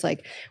everyone where it's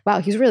like,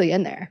 wow, he's really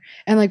in there.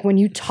 And like when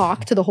you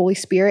talk to the Holy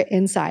Spirit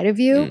inside of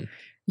you,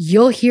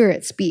 you'll hear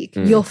it speak.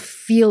 You'll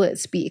feel it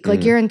speak.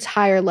 Like your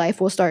entire life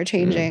will start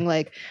changing.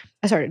 Like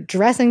I started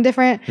dressing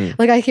different.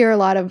 Like I hear a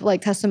lot of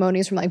like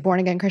testimonies from like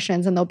born again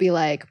Christians and they'll be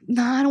like,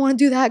 no, I don't want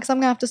to do that because I'm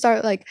going to have to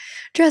start like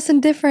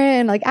dressing different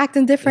and like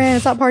acting different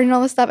and stop partying and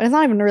all this stuff. And it's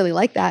not even really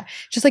like that.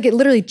 Just like it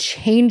literally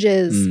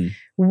changes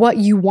what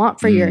you want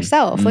for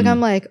yourself. Like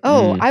I'm like,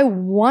 oh, I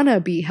want to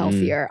be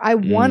healthier. I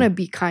want to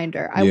be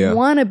kinder. I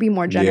want to be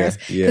more generous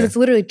because it's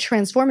literally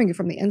transforming you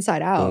from the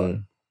inside out.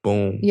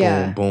 Boom,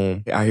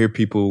 boom. I hear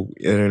people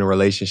in a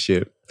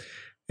relationship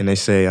and they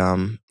say,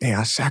 hey,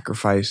 I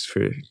sacrificed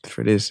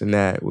for this and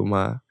that with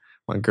my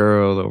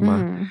girl or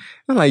my...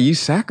 I'm like, you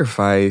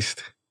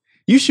sacrificed.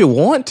 You should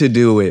want to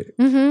do it.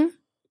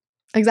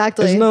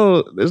 Exactly. There's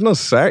no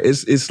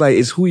it's like,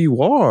 it's who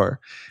you are.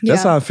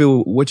 That's how I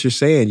feel what you're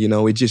saying,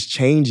 it just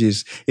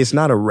changes. It's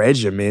not a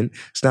regimen.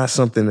 It's not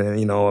something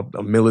that,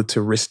 a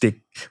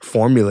militaristic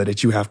formula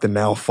that you have to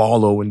now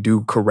follow and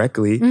do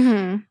correctly.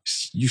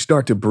 You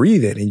start to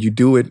breathe it and you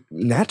do it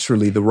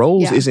naturally. The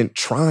rose isn't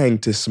trying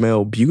to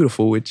smell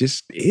beautiful. It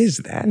just is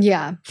that.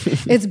 Yeah.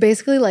 It's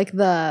basically like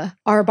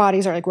our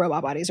bodies are like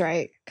robot bodies,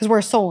 right? Because we're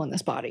a soul in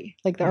this body.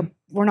 Like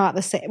we're not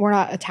the same. We're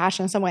not attached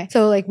in some way.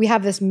 So like we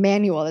have this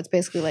manual that's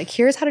basically like,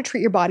 here's how to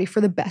treat your body for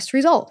the best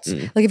results.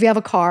 Like if you have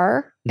a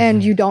car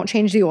and you don't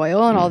change the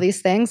oil and all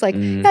these things, like,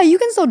 yeah, you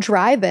can still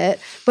drive it,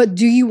 but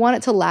do you want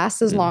it to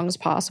last as long as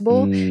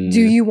possible?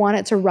 Do you want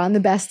it to run the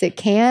best it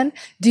can?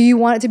 Do you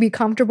want it to be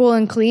comfortable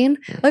and clean?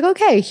 Like,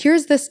 okay,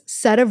 here's this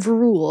set of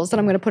rules that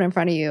I'm going to put in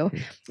front of you.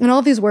 And all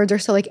of these words are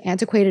so like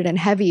antiquated and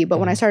heavy. But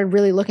when I started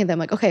really looking at them,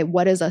 like, okay,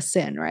 what is a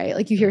sin, right?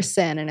 Like you hear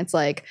sin and it's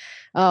like,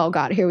 oh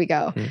God, here we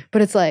go.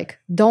 But it's like,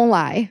 don't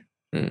lie.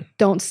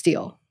 Don't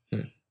steal.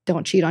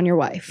 Don't cheat on your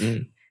wife.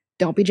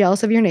 Don't be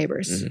jealous of your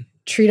neighbors.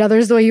 Treat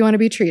others the way you want to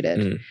be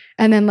treated.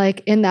 And then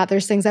like in that,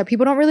 there's things that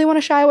people don't really want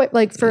to shy away.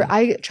 Like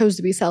I chose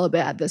to be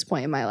celibate at this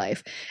point in my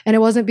life. And it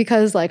wasn't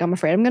because like, I'm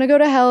afraid I'm going to go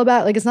to hell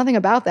like, it's nothing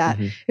about that.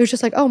 It was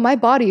just like, oh, my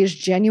body is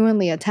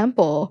genuinely a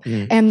temple.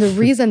 And the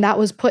reason that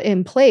was put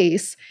in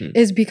place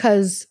is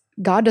because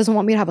God doesn't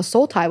want me to have a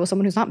soul tie with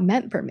someone who's not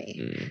meant for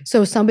me.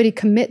 So somebody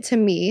commit to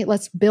me.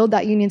 Let's build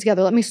that union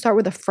together. Let me start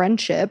with a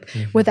friendship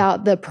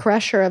without the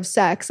pressure of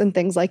sex and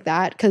things like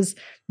that. Because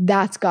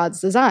that's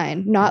God's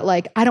design. Not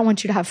like, I don't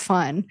want you to have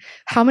fun.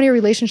 How many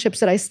relationships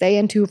did I stay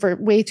into for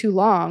way too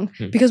long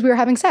because we were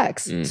having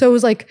sex? So it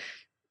was like,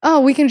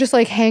 oh, we can just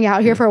like hang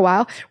out here for a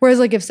while. Whereas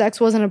like if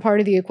sex wasn't a part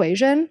of the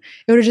equation,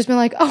 it would have just been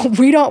like, oh,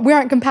 we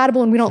aren't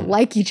compatible and we don't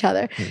like each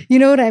other. You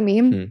know what I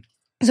mean?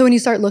 So when you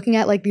start looking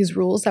at like these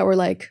rules that were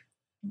like,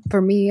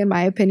 for me, in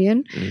my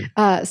opinion,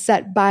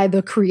 set by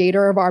the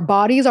creator of our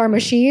bodies, our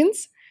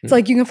machines, it's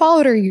like you can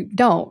follow it or you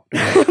don't.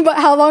 But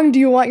how long do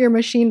you want your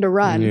machine to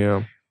run?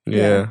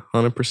 Yeah,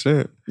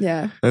 100%.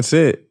 Yeah. That's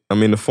it. I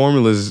mean, the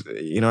formulas,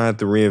 I have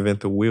to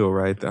reinvent the wheel,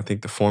 right? I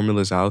think the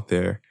formula's out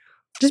there.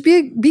 Just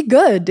be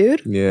good,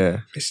 dude. Yeah.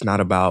 It's not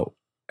about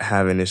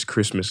having this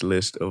Christmas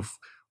list of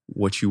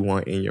what you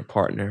want in your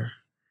partner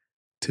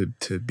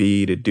to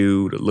be, to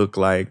do, to look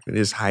like,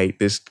 this height,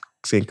 this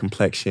same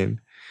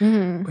complexion.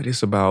 But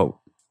it's about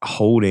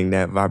holding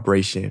that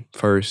vibration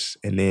first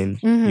and then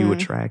you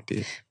attract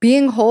it.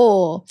 Being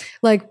whole.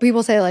 Like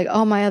people say like,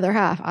 oh, my other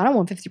half. I don't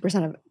want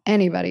 50% of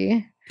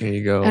anybody. There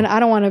you go. And I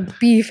don't want to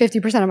be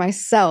 50% of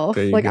myself.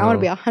 Like I want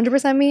to be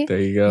 100% me.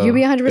 There you go. You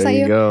be 100%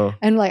 you. Go.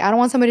 And like, I don't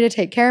want somebody to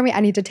take care of me. I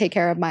need to take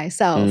care of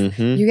myself.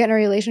 You get in a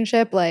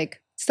relationship,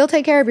 like still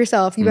take care of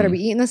yourself. You better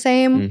be eating the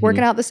same,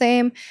 working out the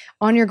same,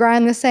 on your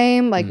grind the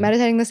same, like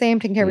meditating the same,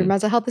 taking care of your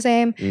mental health the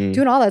same,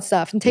 doing all that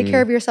stuff. And take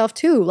care of yourself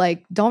too.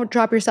 Like don't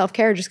drop your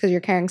self-care just because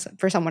you're caring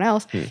for someone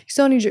else. You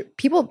still need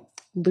people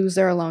lose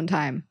their alone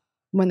time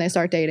when they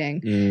start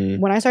dating.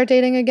 When I start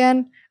dating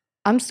again,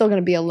 I'm still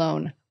going to be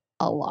alone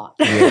a lot.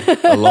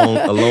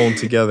 alone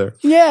together.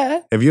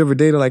 Yeah. Have you ever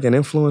dated like an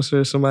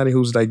influencer, somebody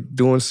who's like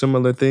doing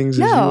similar things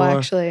as you are? No,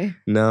 actually.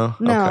 No?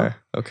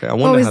 Okay. I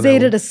wonder always how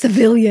dated a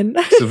civilian.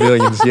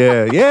 Civilians,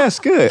 yeah. Yeah, it's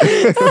good.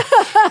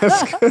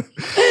 That's good.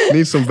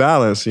 Need some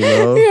balance,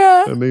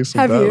 Yeah. Need some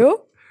Have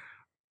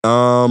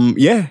balance.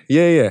 You?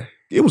 Yeah.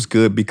 It was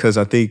good because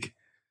I think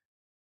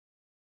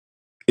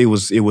it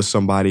was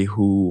somebody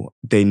who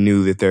they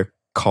knew that their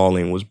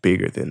calling was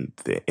bigger than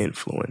the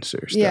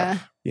influencer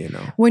stuff.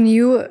 Yeah. When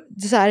you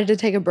decided to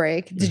take a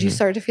break, did you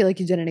start to feel like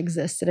you didn't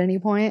exist at any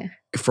point?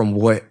 From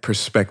what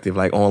perspective?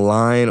 Like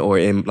online or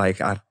in like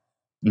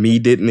me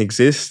didn't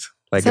exist?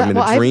 Like I'm in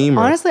a dream?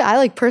 Honestly, I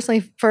like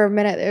personally for a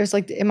minute, it was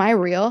like, am I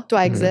real? Do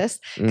I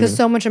exist? Because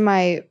so much of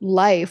my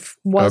life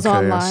was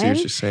online. I see what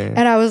you're saying.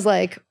 And I was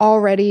like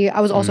I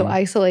was also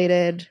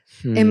isolated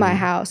in my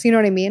house. You know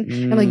what I mean?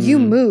 And like you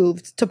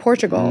moved to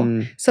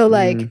Portugal. So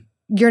like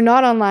you're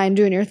not online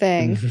doing your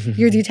thing.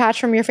 You're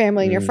detached from your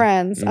family and your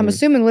friends. I'm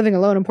assuming living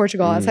alone in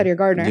Portugal outside of your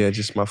gardener. Yeah,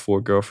 just my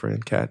 4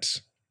 girlfriend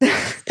cats.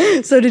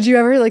 So did you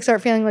ever like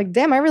start feeling like,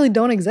 damn, I really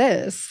don't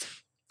exist?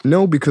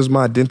 No, because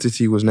my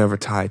identity was never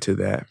tied to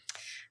that.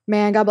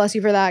 Man, God bless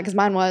you for that, because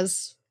mine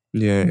was.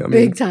 Yeah,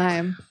 big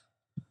time.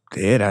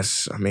 Yeah,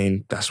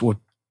 that's what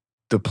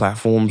the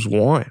platforms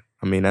want.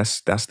 I mean,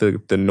 that's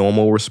the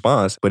normal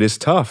response. But it's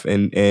tough,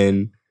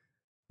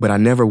 but I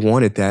never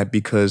wanted that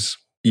because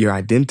your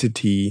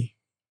identity,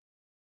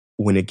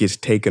 when it gets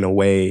taken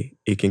away,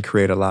 it can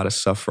create a lot of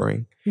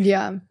suffering.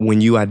 Yeah. When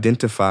you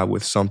identify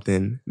with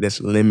something that's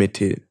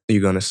limited,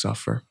 you're gonna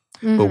suffer.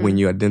 But when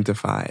you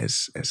identify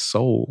as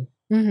soul,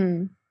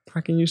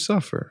 how can you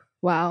suffer?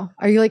 Wow.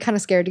 Are you like kind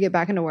of scared to get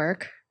back into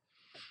work?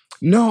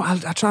 No, I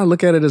try to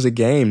look at it as a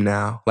game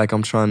now. Like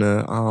I'm trying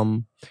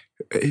to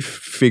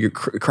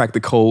crack the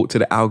code to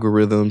the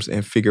algorithms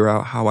and figure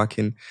out how I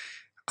can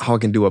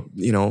do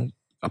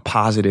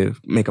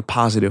make a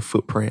positive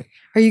footprint.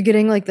 Are you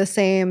getting like the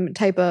same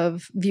type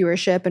of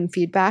viewership and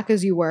feedback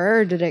as you were,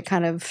 or did it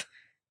kind of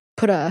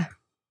put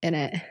in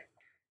it?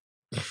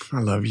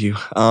 I love you.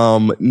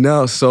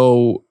 No,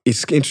 so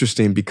it's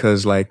interesting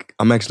because like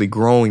I'm actually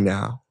growing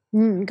now.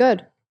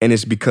 Good. And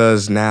it's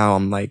because now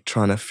I'm like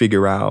trying to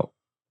figure out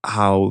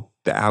how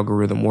the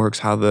algorithm works,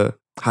 how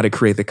to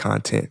create the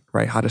content,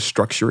 right? How to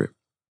structure it.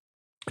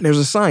 And there's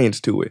a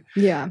science to it.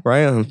 Yeah.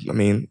 Right? I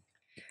mean,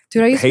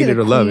 dude, I used to be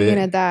the queen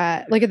at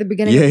that. Like at the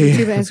beginning of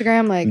YouTube and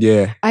Instagram,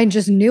 like I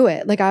just knew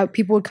it. Like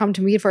people would come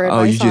to me for advice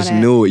on it. Oh, you just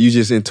knew it? You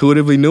just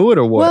intuitively knew it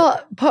or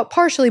what? Well,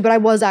 partially, but I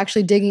was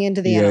actually digging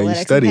into the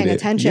analytics and paying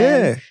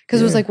attention because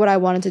it was like what I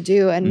wanted to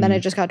do. And then it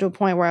just got to a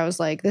point where I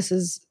was like, this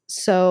is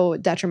so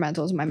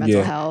detrimental to my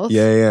mental health.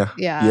 Yeah.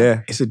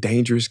 It's a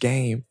dangerous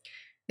game.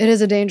 It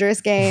is a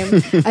dangerous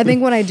game. I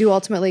think when I do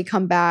ultimately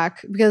come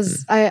back,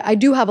 because I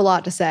do have a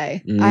lot to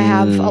say. I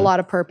have a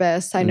lot of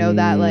purpose. I know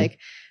that like,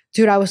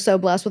 dude, I was so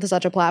blessed with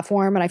such a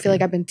platform, and I feel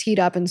like I've been teed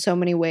up in so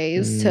many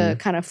ways to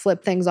kind of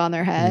flip things on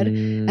their head.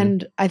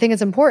 And I think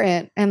it's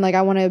important. And like,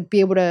 I want to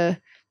be able to,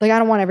 like, I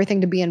don't want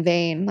everything to be in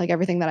vain, like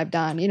everything that I've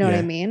done. You know what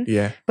I mean?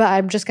 Yeah. But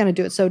I'm just going to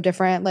do it so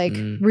different. Like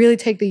really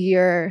take the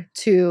year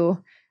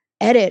to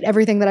edit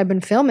everything that I've been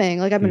filming.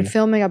 Like I've been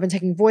filming, I've been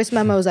taking voice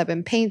memos, I've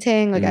been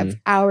painting, like I have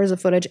hours of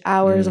footage,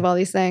 hours of all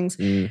these things.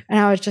 And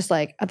I was just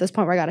like at this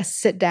point where I got to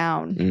sit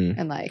down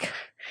and like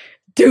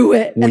do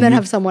it and then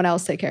have someone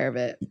else take care of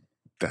it.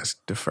 That's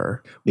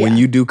defer. When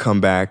you do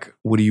come back,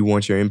 what do you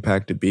want your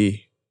impact to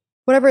be?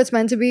 Whatever it's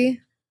meant to be.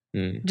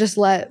 Just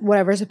let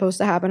whatever's supposed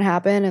to happen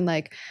and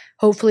like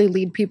hopefully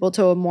lead people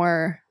to a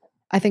more,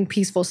 I think,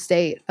 peaceful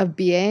state of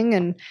being.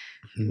 And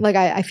like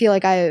I feel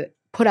like I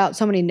put out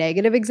so many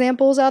negative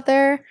examples out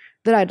there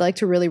that I'd like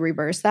to really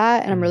reverse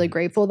that. And I'm really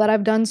grateful that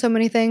I've done so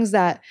many things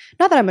that,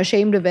 not that I'm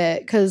ashamed of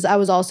it, because I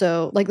was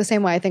also, like the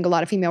same way I think a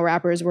lot of female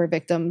rappers were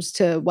victims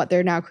to what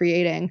they're now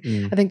creating.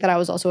 I think that I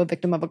was also a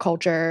victim of a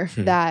culture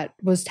that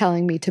was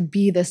telling me to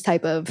be this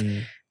type of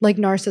like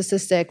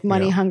narcissistic,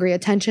 money hungry,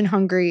 attention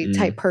hungry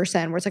type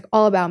person where it's like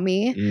all about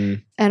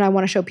me. And I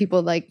want to show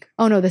people like,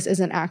 oh no, this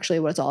isn't actually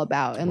what it's all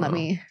about. And let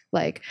me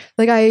like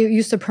I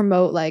used to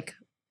promote like,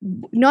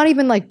 not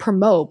even like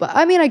promote, but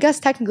I mean, I guess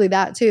technically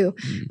that too.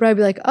 But I'd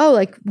be like, oh,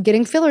 like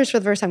getting fillers for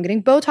the first time,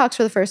 getting Botox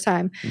for the first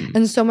time.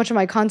 And so much of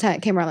my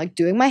content came around like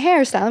doing my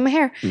hair, styling my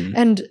hair.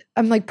 And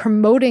I'm like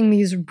promoting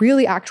these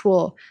really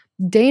actual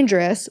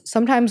dangerous,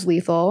 sometimes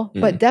lethal,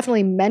 but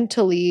definitely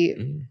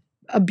mentally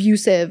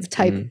abusive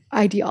type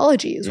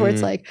ideologies where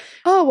it's like,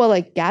 oh, well,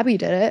 like Gabbie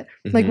did it.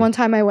 Like one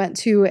time I went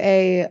to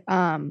a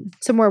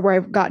somewhere where I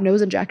got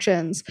nose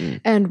injections,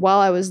 and while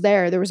I was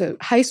there was a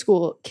high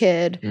school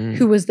kid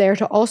who was there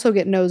to also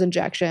get nose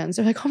injections.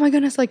 They're like, oh my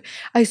goodness, like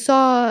I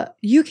saw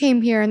you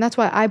came here and that's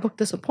why I booked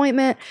this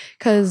appointment,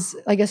 because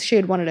I guess she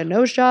had wanted a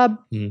nose job.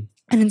 And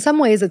in some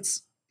ways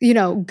it's, you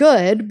know,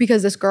 good,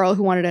 because this girl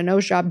who wanted a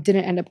nose job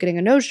didn't end up getting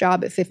a nose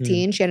job at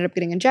 15. She ended up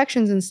getting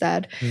injections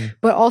instead.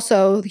 But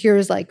also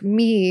here's like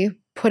me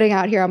putting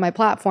out here on my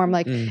platform,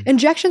 like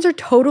injections are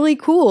totally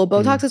cool.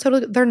 Botox is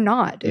totally, they're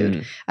not,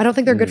 dude. I don't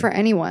think they're good for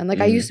anyone.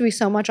 Like I used to be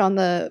so much on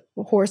the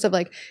horse of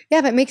like, yeah,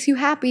 if it makes you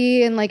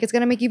happy and like it's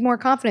going to make you more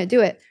confident, do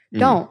it.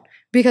 Don't,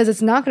 because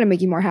it's not going to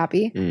make you more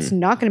happy. It's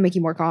not going to make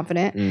you more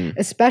confident,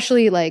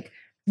 especially like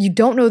you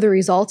don't know the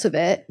results of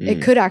it.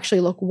 It could actually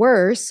look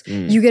worse.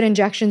 You get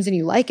injections and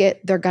you like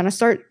it. They're going to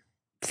start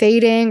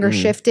fading or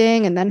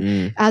shifting, and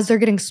then as they're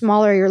getting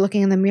smaller, you're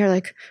looking in the mirror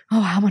like,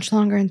 oh, how much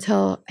longer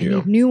until I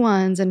need new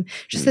ones? And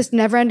just this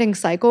never-ending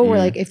cycle where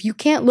like if you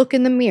can't look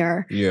in the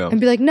mirror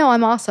and be like, no,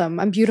 I'm awesome,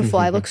 I'm beautiful,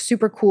 I look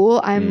super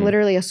cool, I'm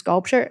literally a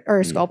sculptor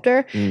or a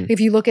sculptor. If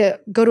you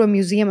go to a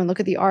museum and look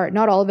at the art,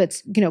 not all of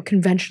it's, you know,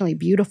 conventionally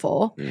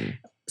beautiful.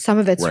 Some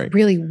of it's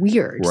really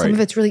weird. Some of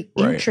it's really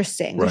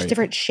interesting. There's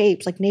different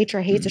shapes. Like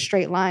nature hates a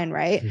straight line,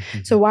 right?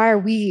 So why are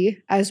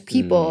we as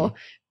people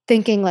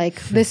thinking like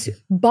this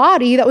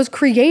body that was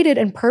created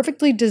and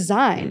perfectly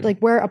designed, like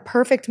we're a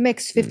perfect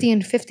mix 50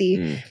 and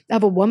 50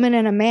 of a woman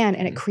and a man,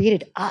 and it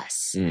created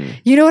us.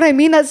 You know what I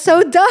mean? That's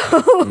so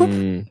dope.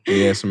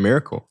 Yeah, it's a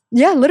miracle.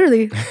 Yeah,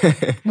 literally.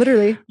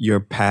 Literally. Your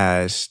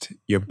past,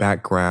 your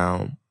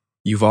background,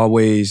 you've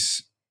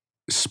always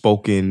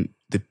spoken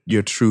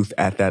your truth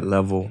at that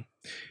level.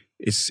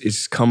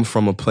 It's come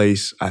from a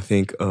place, I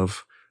think,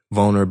 of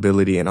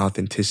vulnerability and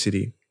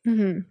authenticity.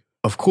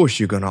 Of course,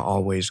 you're going to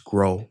always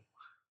grow.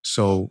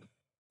 So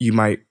you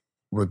might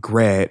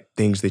regret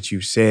things that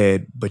you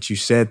said, but you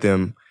said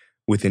them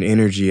with an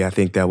energy, I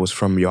think, that was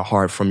from your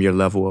heart, from your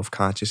level of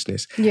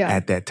consciousness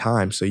at that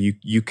time. So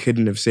you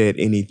couldn't have said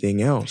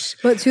anything else.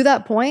 But to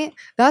that point,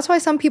 that's why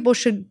some people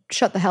should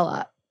shut the hell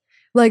up.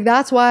 Like,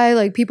 that's why,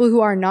 like, people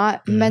who are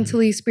not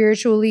mentally,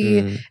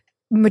 spiritually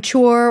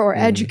mature or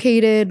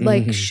educated,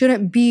 like,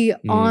 shouldn't be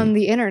on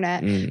the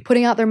internet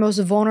putting out their most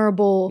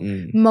vulnerable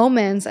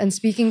moments and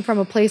speaking from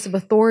a place of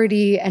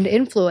authority and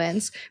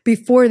influence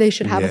before they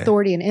should have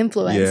authority and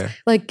influence.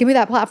 Like, give me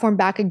that platform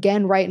back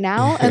again right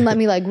now and let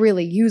me like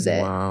really use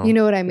it. You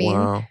know what I mean?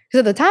 Because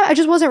at the time I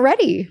just wasn't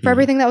ready for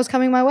everything that was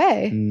coming my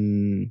way.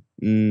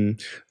 You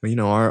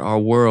know, our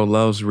world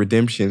loves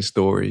redemption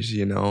stories,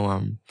 you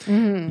know.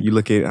 You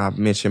look at, I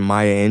mentioned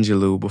Maya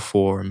Angelou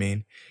before. I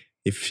mean,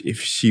 if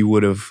she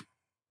would have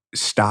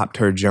stopped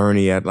her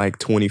journey at like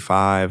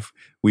 25,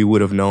 we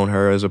would have known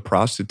her as a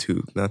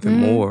prostitute, nothing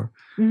more.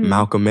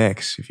 Malcolm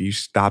X, if you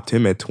stopped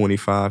him at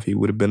 25, he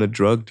would have been a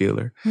drug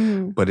dealer.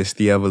 But it's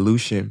the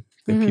evolution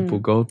that people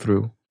go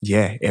through.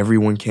 Yeah,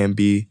 everyone can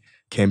be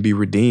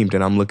redeemed,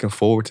 and I'm looking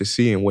forward to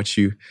seeing what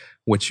you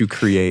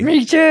create.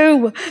 Me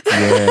too.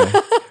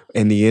 Yeah.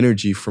 And the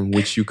energy from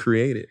which you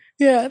create it.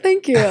 Yeah,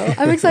 thank you.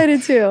 I'm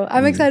excited too.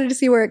 I'm excited to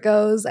see where it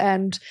goes,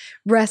 and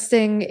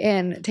resting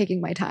in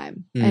taking my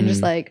time and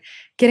just like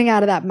getting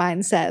out of that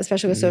mindset,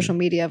 especially with social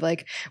media of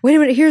like, wait a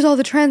minute, here's all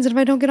the trends, and if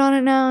I don't get on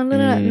it now,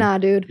 nah,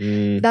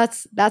 dude.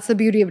 That's the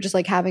beauty of just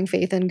like having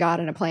faith in God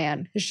and a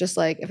plan. It's just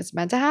like, if it's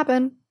meant to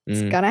happen,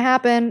 it's gonna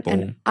happen. Boom.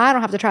 And I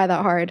don't have to try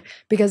that hard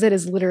because it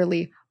is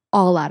literally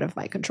all out of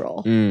my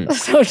control.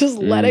 So just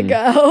let it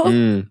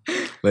go.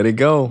 Let it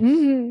go.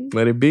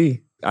 Let it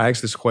be. I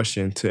ask this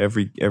question to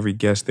every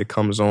guest that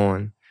comes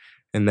on,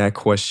 and that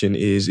question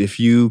is, if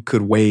you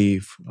could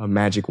wave a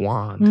magic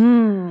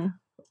wand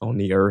on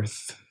the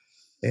earth,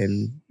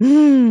 and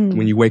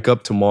when you wake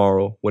up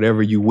tomorrow,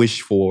 whatever you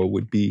wish for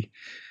would be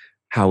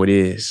how it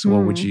is,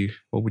 what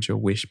would your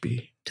wish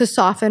be? To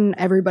soften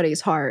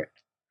everybody's heart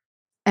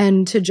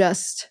and to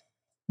just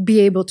be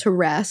able to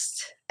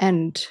rest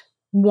and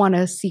want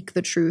to seek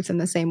the truth in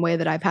the same way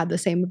that I've had the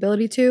same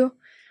ability to.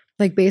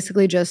 Like,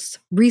 basically just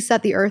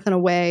reset the earth in a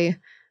way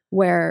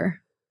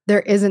where there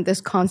isn't this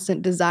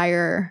constant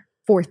desire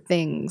for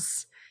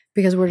things,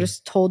 because we're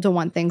just told to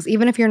want things.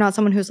 Even if you're not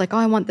someone who's like, oh,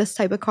 I want this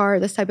type of car,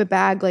 this type of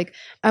bag. Like,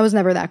 I was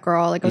never that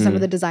girl. Like, I was never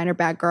the designer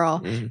bag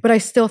girl, but I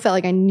still felt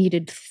like I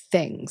needed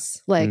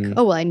things. Like,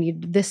 oh, well, I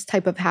need this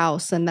type of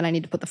house, and then I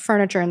need to put the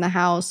furniture in the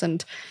house,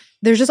 and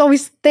there's just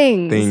always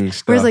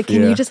things. Whereas like,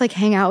 can you just like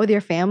hang out with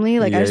your family?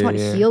 Like, I just want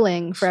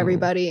healing for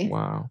everybody.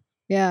 Wow.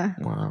 Yeah.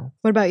 Wow.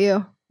 What about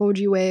you? What would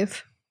you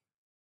wave?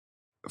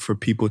 For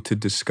people to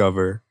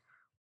discover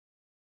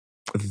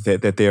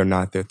that they are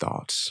not their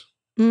thoughts.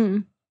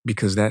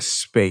 Because that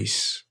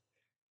space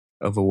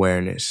of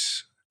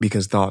awareness,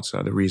 because thoughts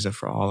are the reason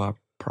for all our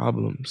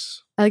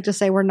problems. I like to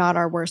say we're not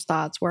our worst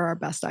thoughts, we're our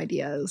best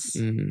ideas.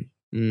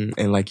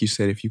 And like you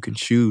said, if you can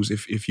choose,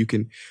 if you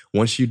can,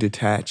 once you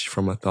detach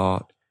from a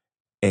thought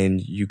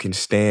and you can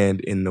stand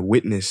in the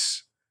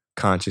witness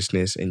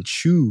consciousness and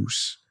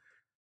choose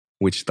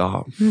which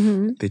thought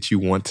that you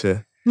want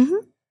to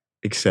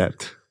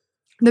accept.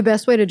 The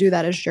best way to do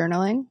that is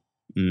journaling.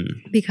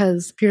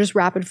 Because if you're just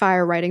rapid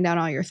fire writing down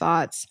all your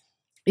thoughts,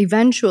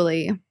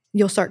 eventually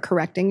you'll start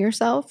correcting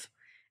yourself.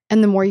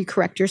 And the more you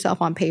correct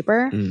yourself on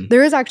paper,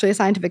 there is actually a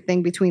scientific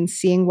thing between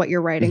seeing what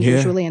you're writing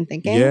visually and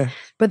thinking,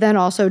 but then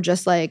also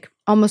just like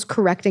almost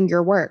correcting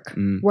your work,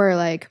 where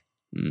like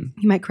you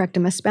might correct a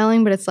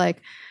misspelling, but it's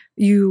like,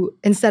 you,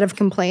 instead of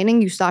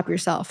complaining, you stop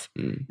yourself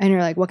and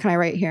you're like, what can I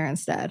write here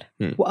instead?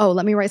 Well,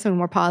 let me write something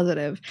more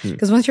positive.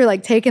 Because once you're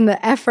like taking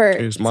the effort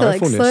to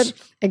like slip,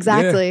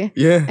 exactly.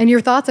 Yeah. And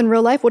your thoughts in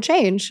real life will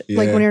change.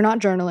 Like when you're not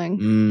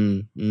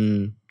journaling.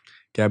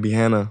 Gabbie,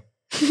 Hanna.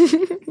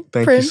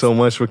 Thank you so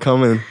much for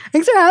coming.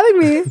 Thanks for having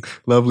me.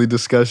 Lovely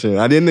discussion.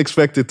 I didn't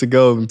expect it to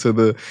go into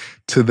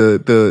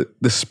the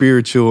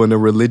spiritual and the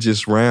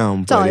religious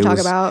realm. That's all I talk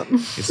about.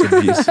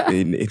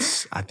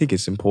 I think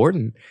it's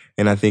important,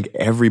 and I think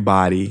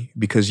everybody,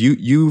 because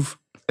you've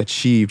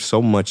achieved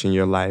so much in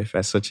your life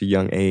at such a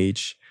young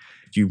age.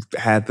 You've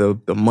had the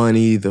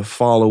money, the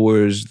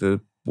followers,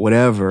 the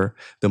whatever,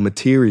 the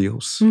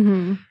materials,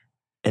 and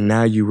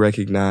now you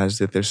recognize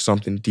that there's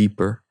something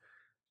deeper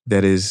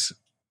that is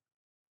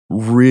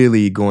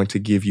really going to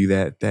give you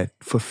that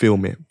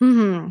fulfillment.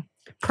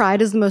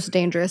 Pride is the most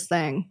dangerous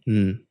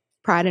thing.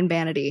 Pride and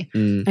vanity.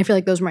 I feel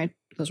like those were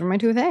my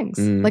two things.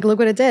 Like, look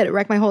what it did. It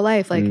wrecked my whole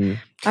life. Like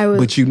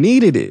But you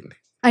needed it.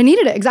 I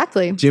needed it,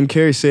 exactly. Jim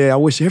Carrey said, I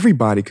wish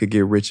everybody could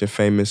get rich and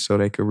famous so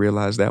they could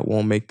realize that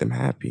won't make them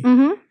happy.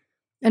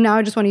 And now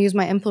I just want to use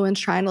my influence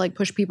trying to like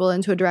push people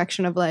into a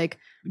direction of like,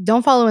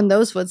 don't follow in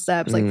those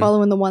footsteps, like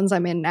follow in the ones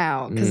I'm in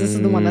now, because this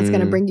is the one that's going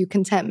to bring you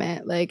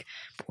contentment. Like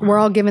we're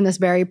all given this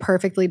very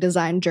perfectly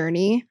designed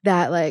journey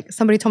that like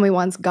somebody told me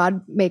once,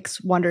 God makes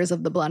wonders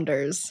of the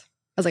blunders.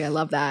 I was like, I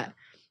love that.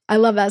 I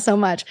love that so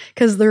much,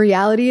 because the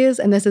reality is,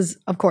 and this is,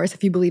 of course,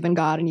 if you believe in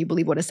God and you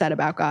believe what is said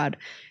about God,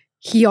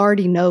 he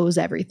already knows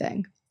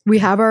everything. We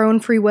have our own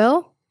free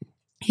will.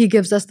 He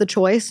gives us the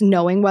choice,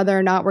 knowing whether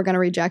or not we're going to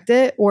reject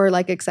it or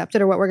like accept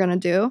it or what we're going to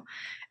do,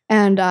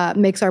 and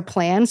makes our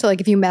plan. So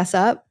like if you mess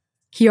up,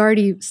 he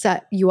already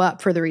set you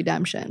up for the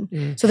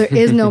redemption. So there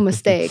is no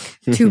mistake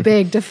too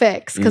big to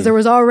fix, because there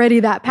was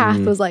already that path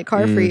was like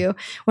carved for you.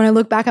 When I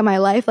look back at my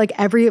life, like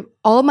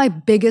all of my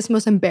biggest,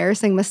 most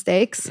embarrassing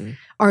mistakes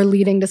are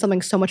leading to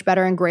something so much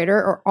better and greater,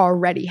 or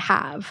already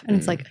have. And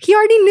it's like, he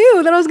already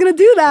knew that I was going to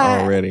do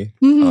that. Already.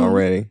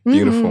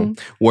 Beautiful.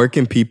 Where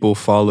can people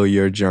follow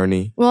your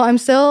journey? Well,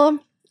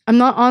 I'm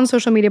not on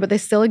social media, but they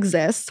still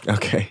exist.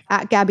 Okay.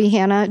 At Gabbie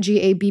Hanna,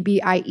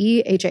 GABBIE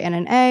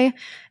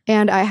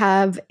And I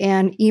have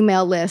an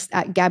email list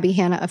at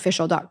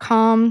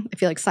GabbieHannaOfficial.com. I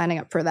feel like signing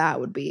up for that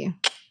would be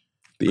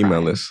the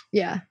email list.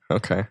 Yeah.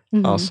 Okay.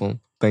 Awesome.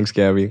 Thanks,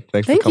 Gabbie.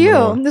 Thanks for coming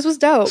on. Thank you. This was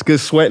dope. It's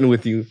good sweating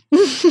with you.